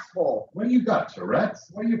asshole. What do you got, Tourette's?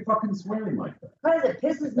 Why are you fucking swearing like that? Because it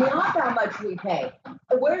pisses me off how much we pay.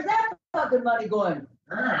 Where's that fucking money going?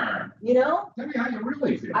 You know? Tell me how you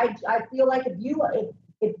really feel. I feel like if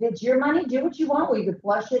it's your money, do what you want. Well, you could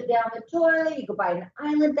flush it down the toilet. You could buy an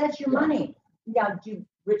island. That's your money. Now, do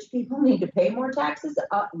rich people need to pay more taxes?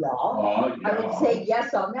 Y'all. I would say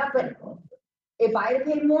yes on that. But if I had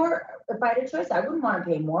to pay more, if I had a choice, I wouldn't want to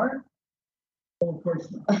pay more. Well, of course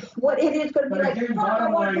not. What it is going to be like, again,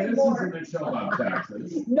 bottom line, this isn't a show about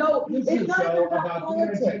taxes. No, this it's is not a show about about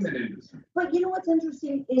politics. the entertainment industry. But you know what's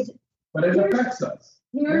interesting is... But it affects us.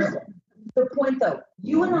 Here's the point, though.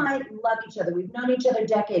 You and I love each other. We've known each other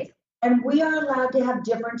decades. And we are allowed to have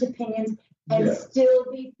different opinions and still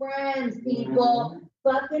be friends, people.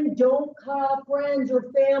 Fucking don't cut off friends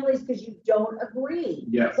or families because you don't agree.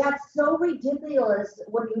 Yes. That's so ridiculous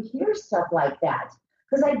when you hear stuff like that.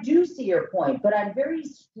 Because I do see your point, but I'm very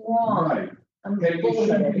strong. Right. And you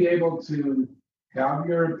should be able to have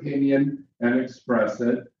your opinion and express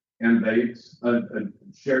it, and they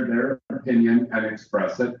share their opinion and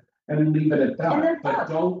express it, and leave it at that. But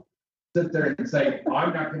don't sit there and say,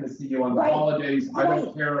 I'm not going to see you on the holidays. I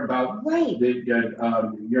don't care about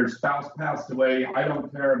your spouse passed away. I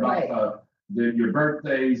don't care about your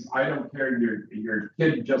birthdays. I don't care your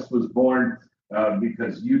kid just was born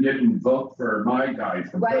because you didn't vote for my guy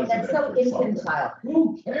for president. That's so infantile.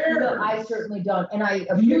 Who cares? No, I certainly don't. And I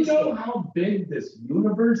appreciate. Do you know how big this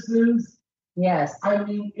universe is? Yes. I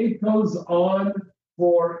mean, it goes on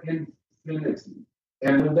for infinity.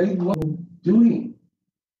 And when they look doing,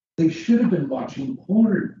 they should have been watching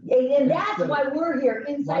porn. And that's why we're here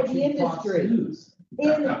inside the industry.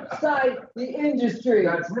 Inside the industry.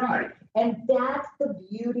 That's right. And that's the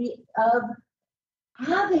beauty of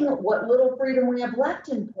having what little freedom we have left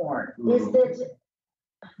in porn. Is that?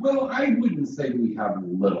 Well, I wouldn't say we have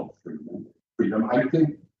little freedom. I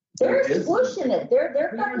think they're pushing it.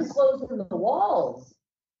 They're fucking closing the walls.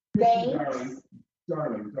 Banks.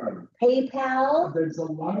 Darling. PayPal. There's a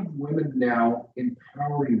lot of women now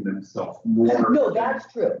empowering themselves more. No,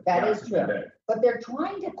 that's true. That is true. But they're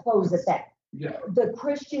trying to close us out. Yeah. The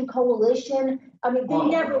Christian Coalition, I mean, they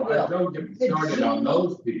never will. Don't get me started on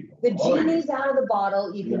those people. The genie's out of the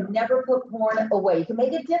bottle. You can never put porn away. You can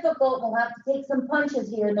make it difficult. We'll have to take some punches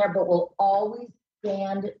here and there, but we'll always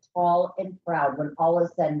stand tall and proud when all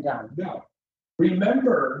is said and done. Yeah.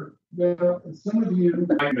 Remember, some of you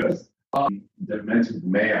I missed the mentioned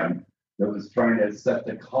man that was trying to set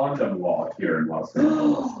the condom law here in Los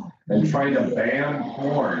Angeles and trying to ban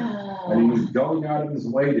porn. And he was going out of his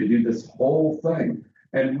way to do this whole thing.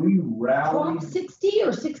 And we rallied. Prop 60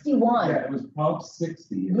 or 61? Yeah, it was Prop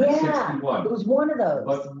 60. Yeah, 61. it was one of those.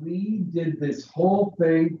 But we did this whole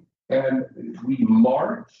thing, and we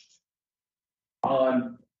marched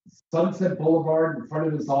on Sunset Boulevard in front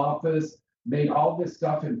of his office, made all this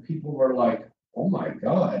stuff, and people were like, oh my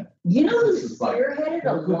God. You know who spearheaded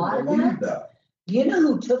a lot of that? You know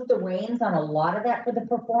who took the reins on a lot of that for the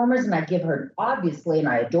performers? And I give her, obviously, and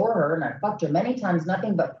I adore her, and I fucked her many times,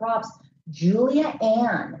 nothing but props. Julia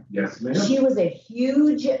Ann. Yes, ma'am. She was a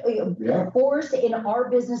huge force in our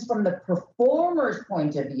business from the performer's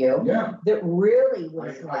point of view. Yeah. That really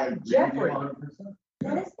was like Jeffrey. Is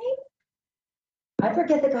that his name? I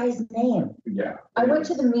forget the guy's name. Yeah. I went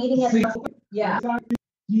to the meeting at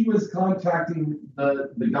He was contacting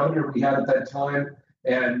the governor we had at that time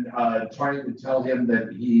and trying to tell him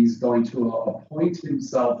that he's going to appoint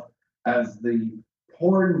himself as the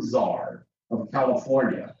porn czar of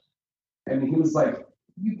California. And he was like,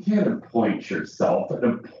 you can't appoint yourself as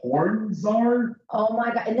a porn czar? Oh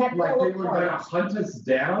my God. And that like they were going to hunt us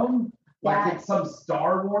down? Like it's some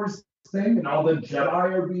Star Wars thing and all the Jedi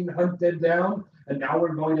are being hunted down and now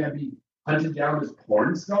we're going to be hunted down as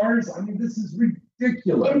porn stars? I mean, this is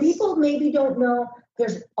ridiculous. And people maybe don't know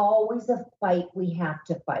there's always a fight we have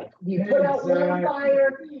to fight. You put out one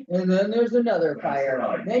fire and then there's another fire.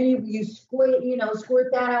 Right. Then you squirt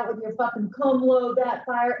that out with your fucking cum load, that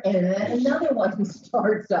fire, and then another one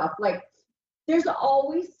starts up. Like there's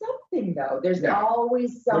always something though. There's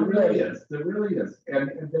always somebody. There really is. And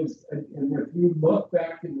if you look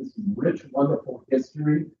back in this rich, wonderful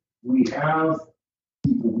history, we had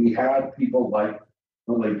people like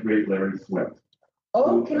the late great Larry Swift.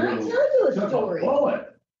 Oh, can I tell you a story? A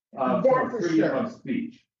bullet for freedom of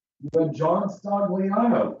speech. You had John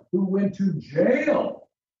Stagliano, who went to jail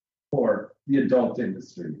for the adult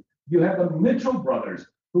industry. You have the Mitchell brothers,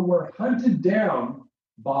 who were hunted down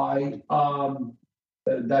by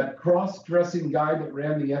that cross-dressing guy that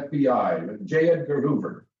ran the FBI, J. Edgar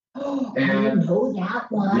Hoover. Oh, I know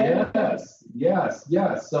that one.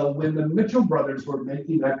 Yes. So when the Mitchell brothers were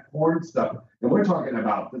making that porn stuff, and we're talking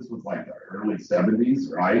about, this was like the early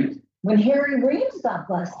 70s, right? When Harry Reeves got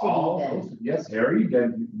busted even. Yes, Harry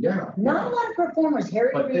did, yeah. Not a lot of performers,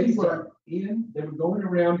 Harry Reeves did. They were going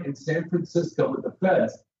around in San Francisco with the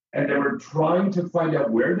feds, and they were trying to find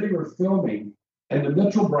out where they were filming, and the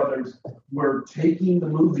Mitchell brothers were taking the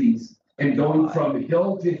movies and going from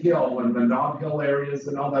hill to hill and the Nob Hill areas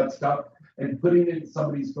and all that stuff and putting it in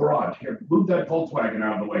somebody's garage. Here, move that Volkswagen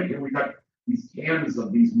out of the way. Here, we got these cans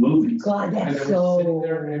of these movies. God, that's and they were sitting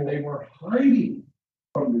there and they were hiding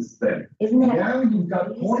from this thing. Isn't that now you've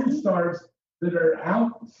got porn stars that are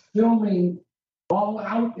out filming all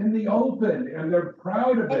out in the open and they're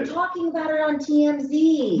proud of it. And talking about it on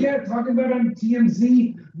TMZ. Yeah, talking about it on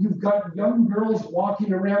TMZ. You've got young girls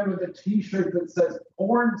walking around with a t-shirt that says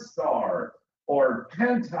porn star or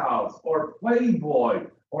penthouse or Playboy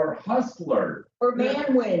or Hustler. Or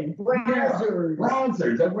Manwin, Brazzers. Yeah,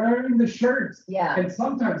 Brazzers. They're wearing the shirts. Yeah. And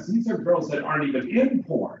sometimes these are girls that aren't even in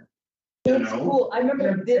porn. It's cool. I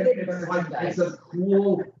remember Vivid It's a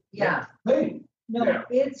cool thing. No,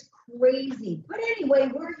 it's crazy. But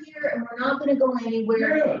anyway, we're here and we're not going to go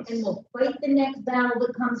anywhere. And we'll fight the next battle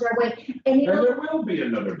that comes our way. And there will be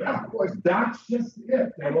another battle. Of course. That's just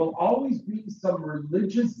it. There will always be some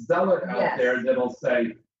religious zealot out there that'll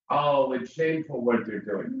say, oh, it's shameful what they're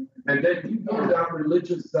doing. And then you go to that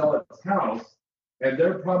religious zealot's house and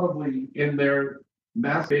they're probably in their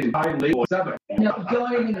masturbating high label 7. No,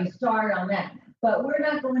 don't even start on that. But we're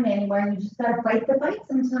not going anywhere. You just got to fight the fight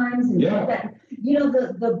sometimes. And that. You know,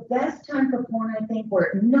 the best time for porn, I think,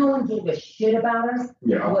 where no one gave a shit about us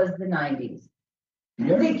was the 90s.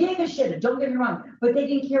 Yeah. They gave a shit, don't get me wrong, but they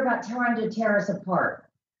didn't care about trying to tear us apart.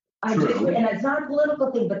 And it's not a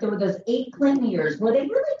political thing, but there were those 8 Clinton years where they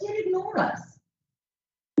really did ignore us.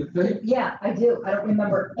 Yeah, I do. I don't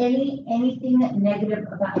remember anything negative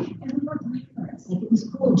about it. And we were boyfriends. Like, it was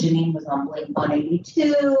cool. Janine was on Blink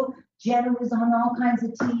 182. Jenna was on all kinds of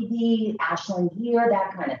TV, Ashland Gear,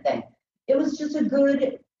 that kind of thing. It was just a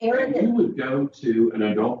good era. And you would go to an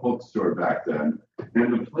adult bookstore back then,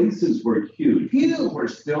 and the places were huge. People were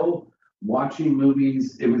still watching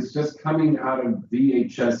movies. It was just coming out of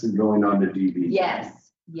VHS and going on to DVD.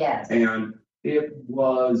 Yes. And it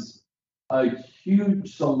was a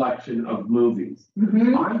huge selection of movies.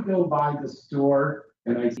 Mm-hmm. I go by the store,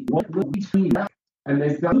 and I see what between that. And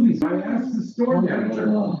they've got movies. I asked the store manager.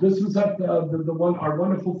 This was at the one, our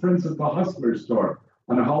wonderful friends at the Hustler store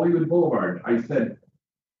on Hollywood Boulevard. I said,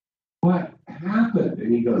 what happened?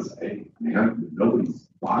 And he goes, hey, man, nobody's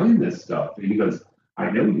buying this stuff. And he goes, I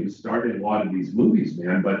know you started a lot of these movies,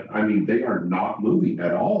 man, but I mean, they are not moving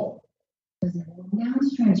at all.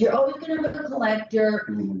 Downstreams. You're always going to have a collector.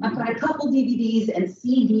 I've got a couple DVDs and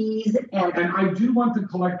CDs. And I do want the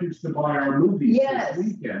collectors to buy our movies this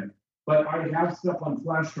weekend, but I have stuff on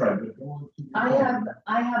flash drive. I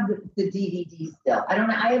have the DVD still. I don't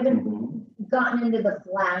know. I haven't gotten into the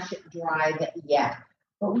flash drive yet.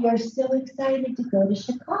 But we are still excited to go to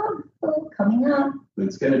Chicago coming up.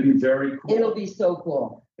 It's going to be very cool. It'll be so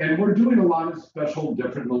cool. And we're doing a lot of special,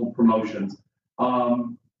 different little promotions.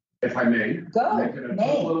 If I may, make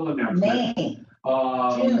a little announcement.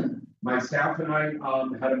 June. My staff and I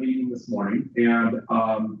had a meeting this morning, and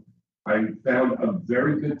I found a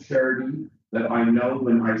very good charity that I know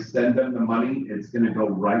when I send them the money, it's going to go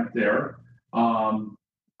right there. I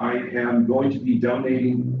am going to be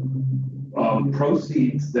donating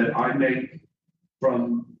proceeds that I make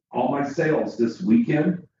from all my sales this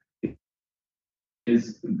weekend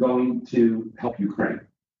is going to help Ukraine.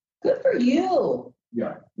 Good for you.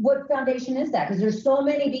 Yeah. What foundation is that? Because there's so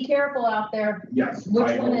many. Be careful out there. Yes.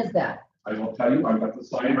 Which one is that? I will tell you. I've got the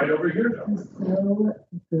sign right over here. So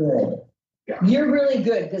good. Yeah. You're really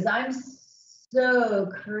good because I'm so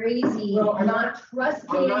crazy. Well, not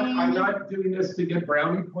trusting. I'm not doing this to get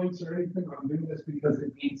brownie points or anything. I'm doing this because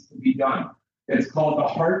it needs to be done. It's called the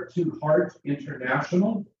Heart to Heart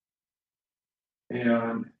International.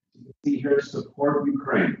 And you can see here, support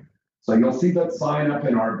Ukraine. So you'll see that sign up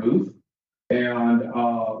in our booth. And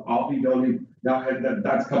I'll be donating. Now,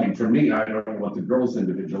 that's coming from me. I don't know what the girls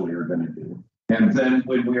individually are going to do. And then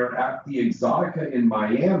when we're at the Exotica in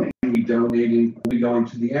Miami, we'll be going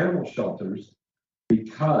to the animal shelters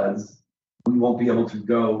because we won't be able to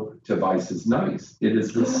go to Vice is Nice. It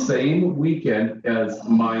is the same weekend as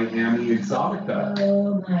Miami Exotica.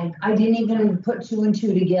 Oh my, I didn't even put two and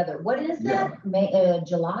two together. What is that?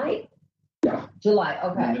 July? Yeah. July,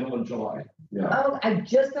 okay. In the middle of July. Yeah. Oh, I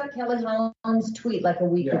just got Kelly Holmes' tweet like a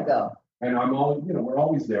week ago. And we're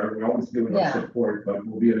always there. We're always giving our support, but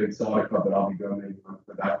we'll be at Exotica, but I'll be donating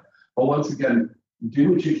for that. But once again,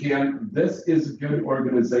 do what you can. This is a good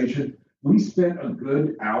organization. We spent a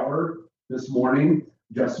good hour this morning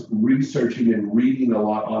just researching and reading a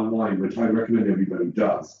lot online, which I recommend everybody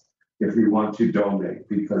does if you want to donate,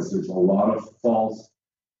 because there's a lot of false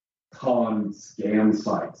scam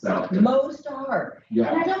sites out there. Most are. Yeah.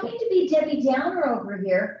 And I don't mean to be Debbie Downer over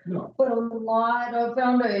here, but a lot of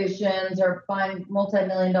foundations are buying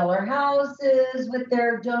multi-million-dollar houses with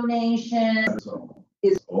their donations.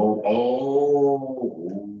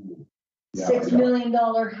 $6 million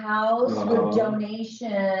house with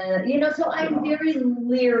donation. So I'm very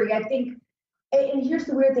leery. I think, and here's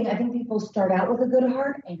the weird thing, I think people start out with a good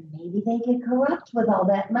heart and maybe they get corrupt with all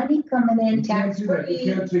that money coming in tax-free.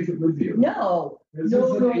 You can't take it with you. No. This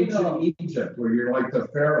isn't ancient Egypt where you're like the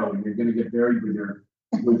pharaoh and you're going to get buried with your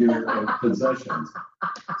possessions.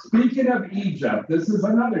 Speaking of Egypt, this is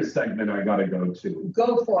another segment I got to go to.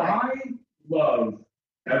 Go for it. I love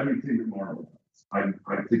everything that Marvel does.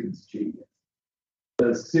 I think it's genius.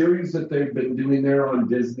 The series that they've been doing there on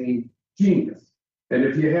Disney, genius. And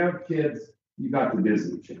if you have kids, you got the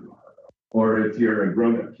Disney Channel. Or if you're a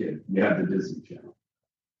grown-up kid, you have the Disney Channel.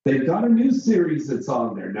 They've got a new series that's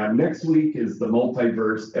on there. Now, next week is the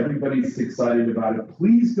Multiverse. Everybody's excited about it.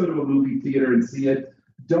 Please go to a movie theater and see it.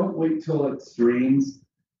 Don't wait till it streams.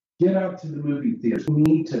 Get out to the movie theater. We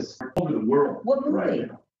need to start over the world. What movie? Right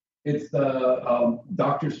now. It's the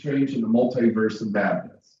Doctor Strange and the Multiverse of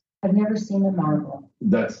Madness. I've never seen the Marvel.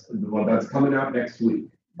 That's coming out next week.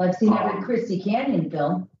 I've seen every Christy Canyon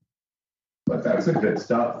film. But that's a good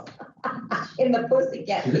stuff. In the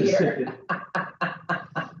Pussycat Theater.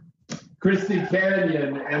 Christy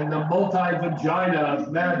Canyon and the multi-vagina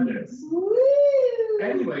of madness. Woo!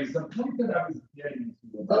 Anyways, the point that I was getting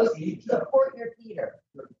to about Egypt. Support your theater.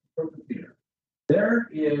 Support the theater. There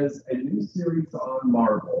is a new series on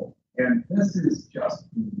Marvel, and this is just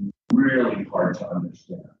really hard to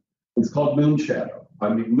understand. It's called Moon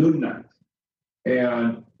Knight.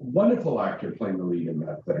 And wonderful actor playing the lead in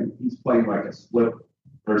that thing. He's playing like a split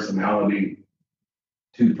personality,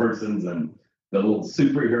 two persons, and the little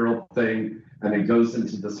superhero thing. And it goes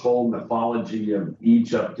into this whole mythology of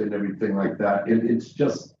Egypt and everything like that. And it's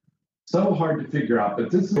just so hard to figure out. But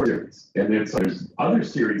this is a series. And there's other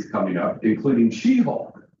series coming up, including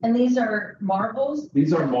She-Hulk. And these are Marvels?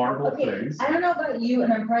 These are Marvel things. I don't know about you,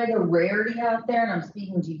 and I'm probably the rarity out there, and I'm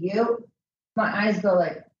speaking to you. My eyes go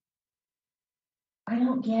like, I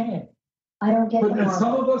don't get it. I don't get it. But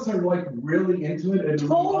some of us are like really into it, and we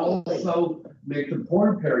also make the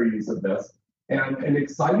porn parodies of this. And an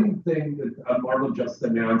exciting thing that Marvel just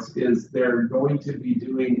announced is they're going to be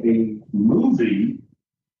doing a movie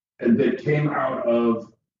that came out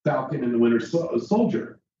of Falcon and the Winter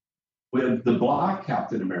Soldier with the Black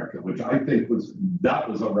Captain America, which I think was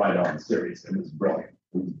a right-on series. It was brilliant.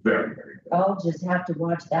 It was very, very good. I'll just have to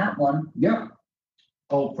watch that one. Yeah.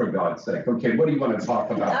 Oh, for God's sake. Okay, what do you want to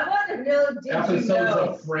talk about? I want to know, episodes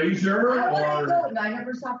of Frasier? I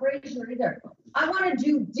never saw Frasier either. I want to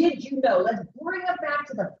do Did You Know? Let's bring it back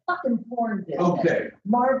to the fucking porn business. Okay.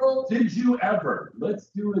 Marvel. Did you ever? Let's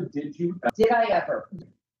do a Did You Ever. Did I ever?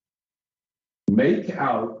 Make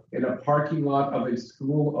out in a parking lot of a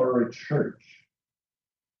school or a church?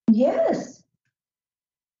 Yes.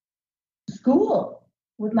 School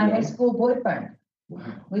with my high school boyfriend. Wow.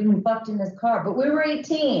 We even fucked in his car, but we were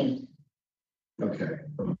 18. Okay.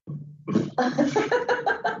 What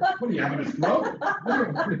are you having a stroke?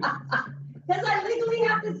 Because I legally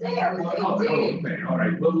have to say I was 18. Okay, all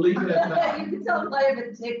right. We'll leave it at that. You can tell them I have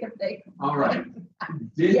a tick if they. All right.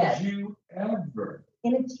 Did you ever?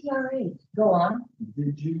 In a TRH. Go on.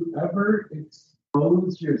 Did you ever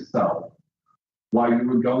expose yourself while you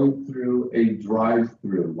were going through a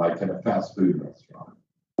drive-through, like at a fast food restaurant?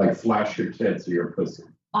 Like flash your tits or your pussy?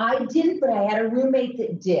 I didn't, but I had a roommate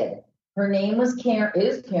that did. Her name was Karen,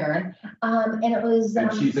 and it was.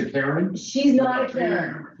 And she's a Karen? She's not a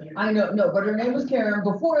Karen. I know, no, but her name was Karen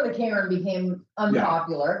before the Karen became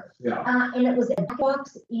unpopular. Yeah. And it was a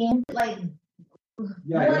box in like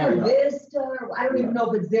Buena Vista. I don't even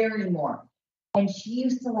know if it's there anymore. And she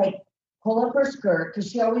used to like pull up her skirt because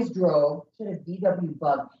she always drove. She had a VW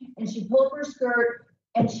bug, and she'd pull up her skirt,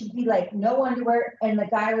 and she'd be like no underwear, and the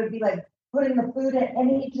guy would be like putting the food in, and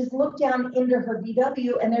he just looked down into her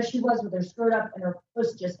VW, and there she was with her skirt up and her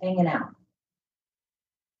puss just hanging out.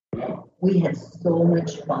 Wow. We had so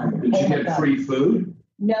much fun. Did you get free food?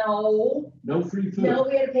 No. No free food? No,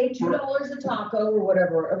 we had to pay $2 a taco or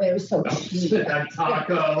whatever. I mean, it was so cheap. A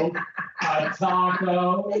taco. A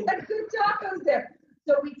taco. They had good tacos there.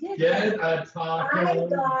 So we did. Get a taco. I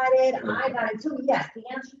got it. So yes, the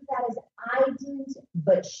answer to that is I didn't,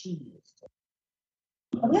 but she used to.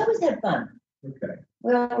 We always had fun. Okay.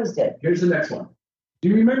 We always did. Here's the next one. Do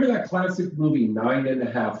you remember that classic movie,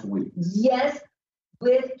 9.5 Weeks? Yes,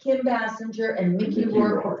 with Kim Basinger and Mickey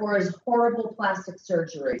Rourke before his horrible plastic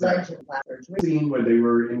surgery. Scene where they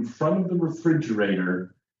were in front of the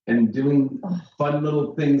refrigerator and doing fun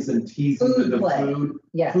little things and teasing with the food.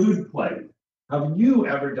 Yes. Food play. Have you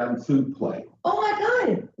ever done food play? Oh my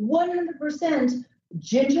God, 100%.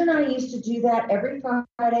 Ginger and I used to do that every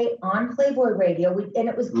Friday on Playboy Radio, and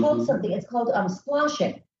it was called something. It's called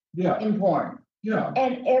splashing. Yeah. In porn. Yeah.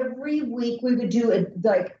 And every week we would do it.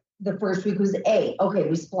 Like the first week was A. Okay,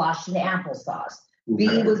 we splashed in applesauce.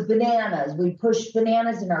 B was bananas. We pushed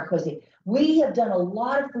bananas in our pussy. We have done a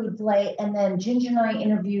lot of food play, and then Ginger and I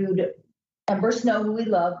interviewed Ember Snow, who we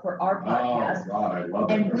love, for our podcast. Oh God, I love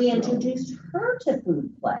it. And we introduced her to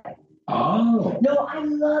food play. Oh. No, I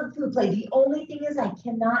love food play. The only thing is I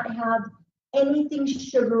cannot have anything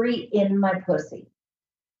sugary in my pussy.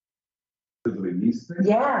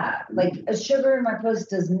 Yeah, like sugar in my pussy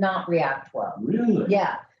does not react well. Really?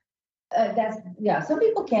 Yeah. Some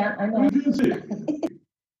people can't. I know.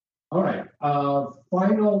 All right.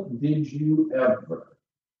 Final Did You Ever?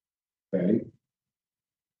 Okay.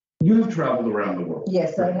 You have traveled around the world.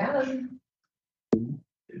 Yes, I have.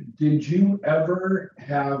 Did you ever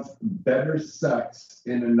have better sex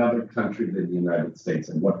in another country than the United States?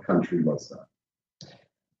 And what country was that?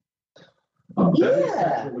 A better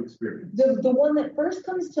sexual experience. The one that first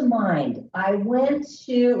comes to mind, I went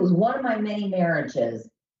to, it was one of my many marriages.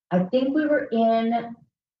 I think we were in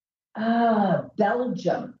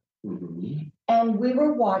Belgium. And we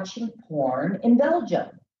were watching porn in Belgium.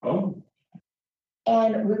 Oh.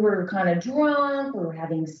 And we were kind of drunk, we were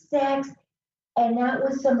having sex. And that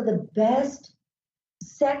was some of the best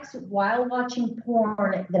sex while watching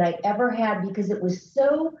porn that I ever had because it was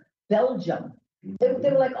so Belgium. They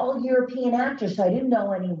were like all European actors, so I didn't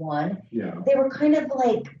know anyone. Yeah. They were kind of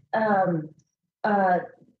like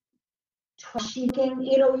trashy looking.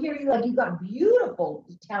 You know, here you got beautiful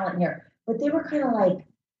talent here, but they were kind of like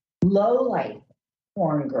low life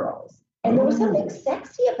porn girls. And there was something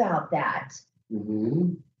sexy about that.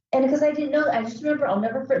 Mm-hmm. And because I didn't know, I just remember, I'll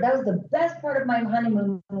never forget, that was the best part of my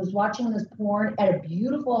honeymoon, was watching this porn at a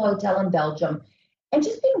beautiful hotel in Belgium and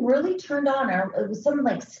just being really turned on. It was some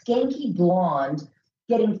like skanky blonde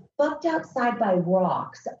getting fucked outside by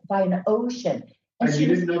rocks, by an ocean. And you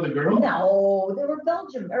didn't know the girl? No, they were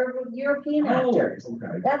Belgian or European actors.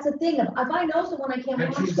 Okay. That's the thing. If I know someone, I can't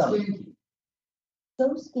watch them. Skanky.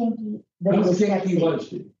 So skanky that How it was skanky sexy. was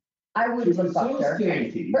she? I wouldn't She was have so fucked her.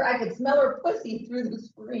 skanky. I could smell her pussy through the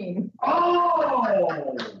screen.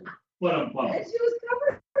 Oh! What a bump. And she was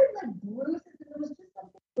covered in like bruises, and there was just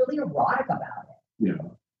something really erotic about it. Yeah.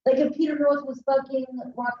 Like if Peter North was fucking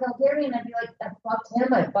Raquel Darian, I'd be like, I fucked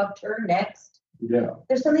him, I fucked her next. Yeah.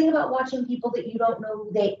 There's something about watching people that you don't know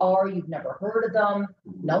who they are, you've never heard of them,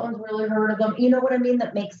 no one's really heard of them. You know what I mean?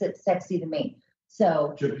 That makes it sexy to me.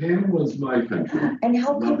 So Japan was my country. And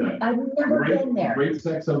how come I've never been there? Great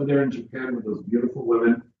sex over there in Japan with those beautiful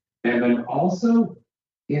women. And then also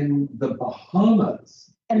in the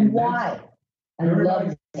Bahamas. And why? I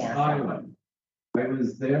love Paradise Island. I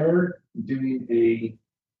was there doing a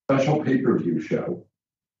special pay-per-view show.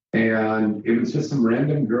 And it was just some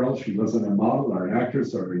random girl. She wasn't a model or an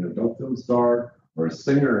actress or an adult film star or a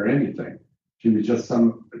singer or anything. She was just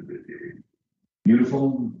some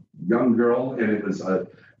beautiful young girl, and it was a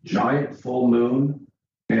giant full moon.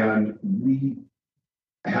 And we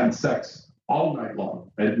had sex all night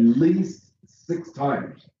long, at least 6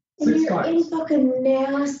 times. And you're in fucking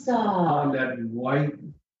Nassau. On that white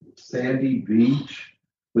sandy beach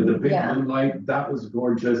with the big moonlight. That was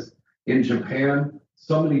gorgeous. In Japan,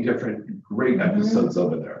 so many different great episodes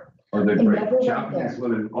over there. Or the great Japanese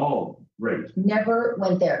women, all great. Never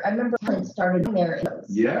went there. I remember when it started there.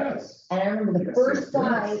 Yes. And I remember the first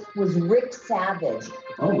guy was Rick Savage.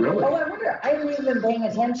 Oh, really? Oh, I wonder. I haven't even been paying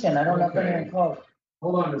attention. I don't know if anyone called.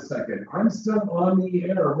 Hold on a second. I'm still on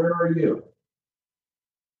the air. Where are you?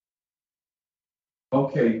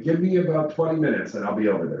 Okay, give me about 20 minutes and I'll be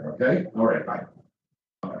over there, okay? All right, bye.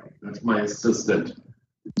 All right, that's my assistant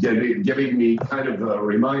giving me kind of a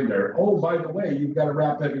reminder. Oh, by the way, you've got to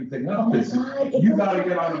wrap everything up. Oh my God, you got to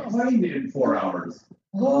get on a plane in 4 hours.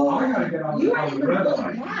 Oh, I got to get on the red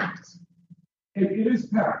line. Packed. It is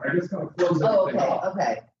packed. I just got to close everything off.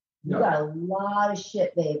 Okay. You got a lot of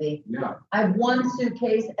shit, baby. Yeah. I have one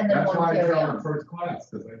suitcase and then That's one why I carry-on. travel first class,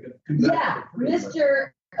 because I get 2 Yeah,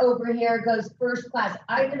 Mr. over here goes first class.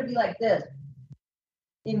 I'm going to be like this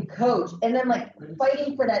in coach and then like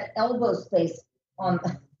fighting for that elbow space on.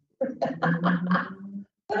 But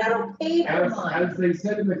I don't pay for mine. As they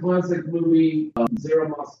said in the classic movie, Zero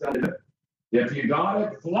Mostel, if you got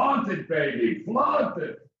it, flaunt it, baby, flaunt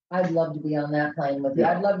it. I'd love to be on that plane with you.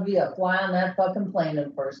 I'd love to be a fly on that fucking plane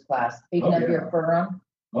in first class. Speaking of your fur on.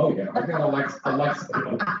 Oh, yeah. I got Alexa. What?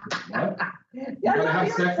 You going to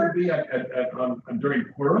have sex with me during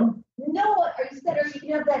Purim? No, you said you can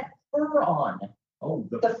have that fur on. Oh,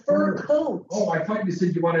 the fur coat. Oh, I thought you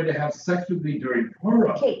said you wanted to have sex with me during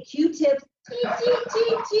Purim. Okay, Q-tips.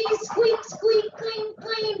 Squeak, squeak, clean,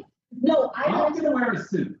 clean. No, I'm going to wear a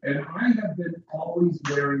suit, and I have been always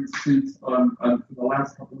wearing suits on for the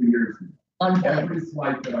last couple of years. On every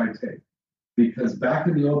flight that I take. Because back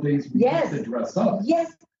in the old days, we used to dress up.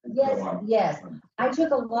 Yes. I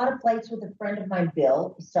took a lot of flights with a friend of mine,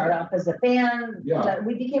 Bill. We started off as a fan. Yeah.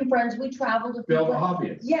 We became friends. We traveled. Bill the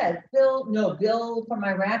hobbyist. Yes, Bill. No, Bill from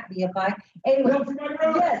Iraq, BFI. Anyway, Bill from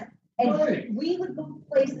Iraq. Yes. And right. we would go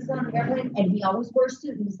places on the airplane, and he always wore a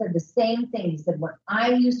suit. And he said the same thing. He said, when I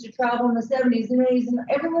used to travel in the 70s and 80s, and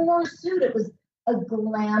everyone wore a suit. It was a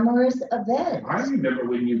glamorous event. I remember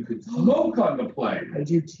when you could smoke on the plane. I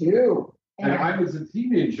do too. And I was a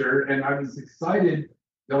teenager, and I was excited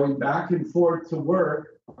going back and forth to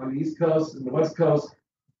work on the East Coast and the West Coast.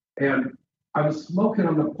 And I was smoking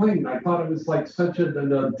on the plane. I thought it was like such an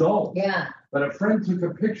adult. Yeah. But a friend took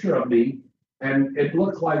a picture of me, and it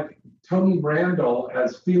looked like Tony Randall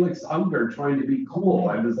as Felix Unger trying to be cool.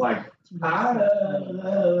 I was like,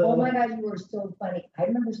 oh my God, you were so funny. I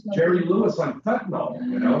remember smoking. Jerry Lewis on fentanyl,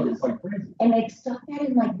 it's like crazy. And they stopped that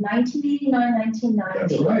in like 1989,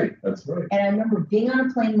 1990. That's right. And I remember being on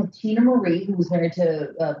a plane with Tina Marie, who was married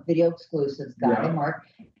to Video Exclusives guy, Mark.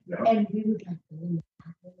 Yeah. And we would like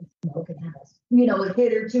smoke and have us, a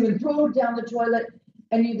hit or two and throw it down the toilet.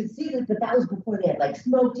 And you could see that, but that was before they had like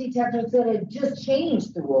smoke detectors that had just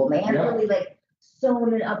changed the rule. They had really like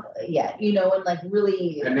sewn it up, and like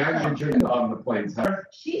really. And now you're just on the planes.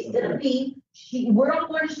 She's gonna be. We're all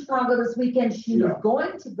going to Chicago this weekend. She was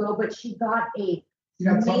going to go, but she got a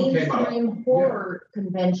mainstream horror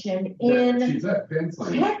convention in she's at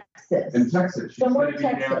Pennsylvania, Texas. In Texas, she's going to be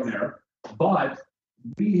down there. But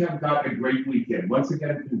we have got a great weekend. Once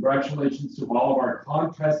again, congratulations to all of our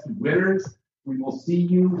contest winners. We will see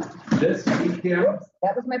you this weekend. Oops,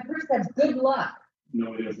 that was my purse. That's good luck.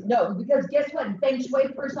 No, it isn't. No, because guess what? Feng Shui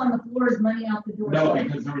purse on the floor is money out the door. No,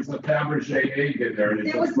 because there was a Fabergé egg in there.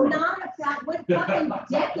 There was not a Fabergé. What fucking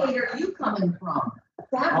decade are you coming from?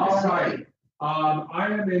 Fabergé. All right.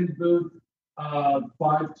 I am in booth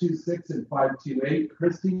 526 and 528.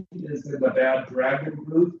 Christy is in the Bad Dragon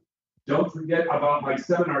booth. Don't forget about my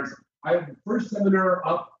seminars. I have the first seminar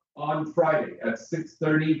up on Friday at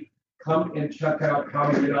 6:30. Come and check out how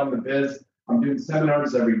to get on the biz. I'm doing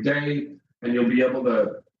seminars every day, and you'll be able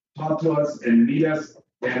to talk to us and meet us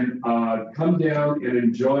and come down and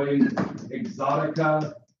enjoy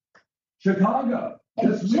Exotica Chicago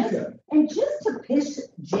this weekend. And just to piss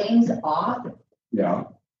James off. Yeah.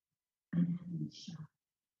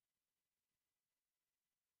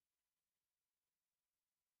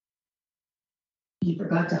 He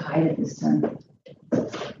forgot to hide it this time.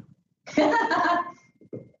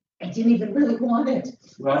 I didn't even really want it.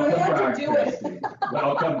 Welcome but I had back, to do it.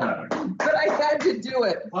 Welcome back. But I had to do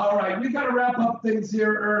it. All right, we got to wrap up things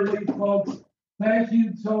here early, folks. Thank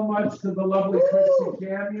you so much to the lovely Christy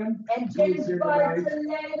Canyon. And James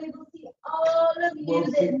Bartolet, we will see all of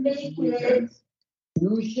you that make it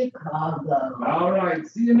to Chicago. All right,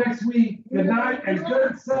 see you next week. Good night and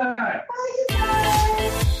good sex. Bye, you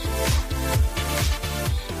guys.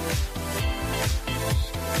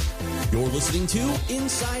 You're listening to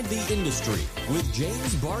Inside the Industry with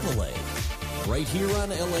James Bartolet, right here on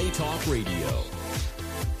LA Talk Radio.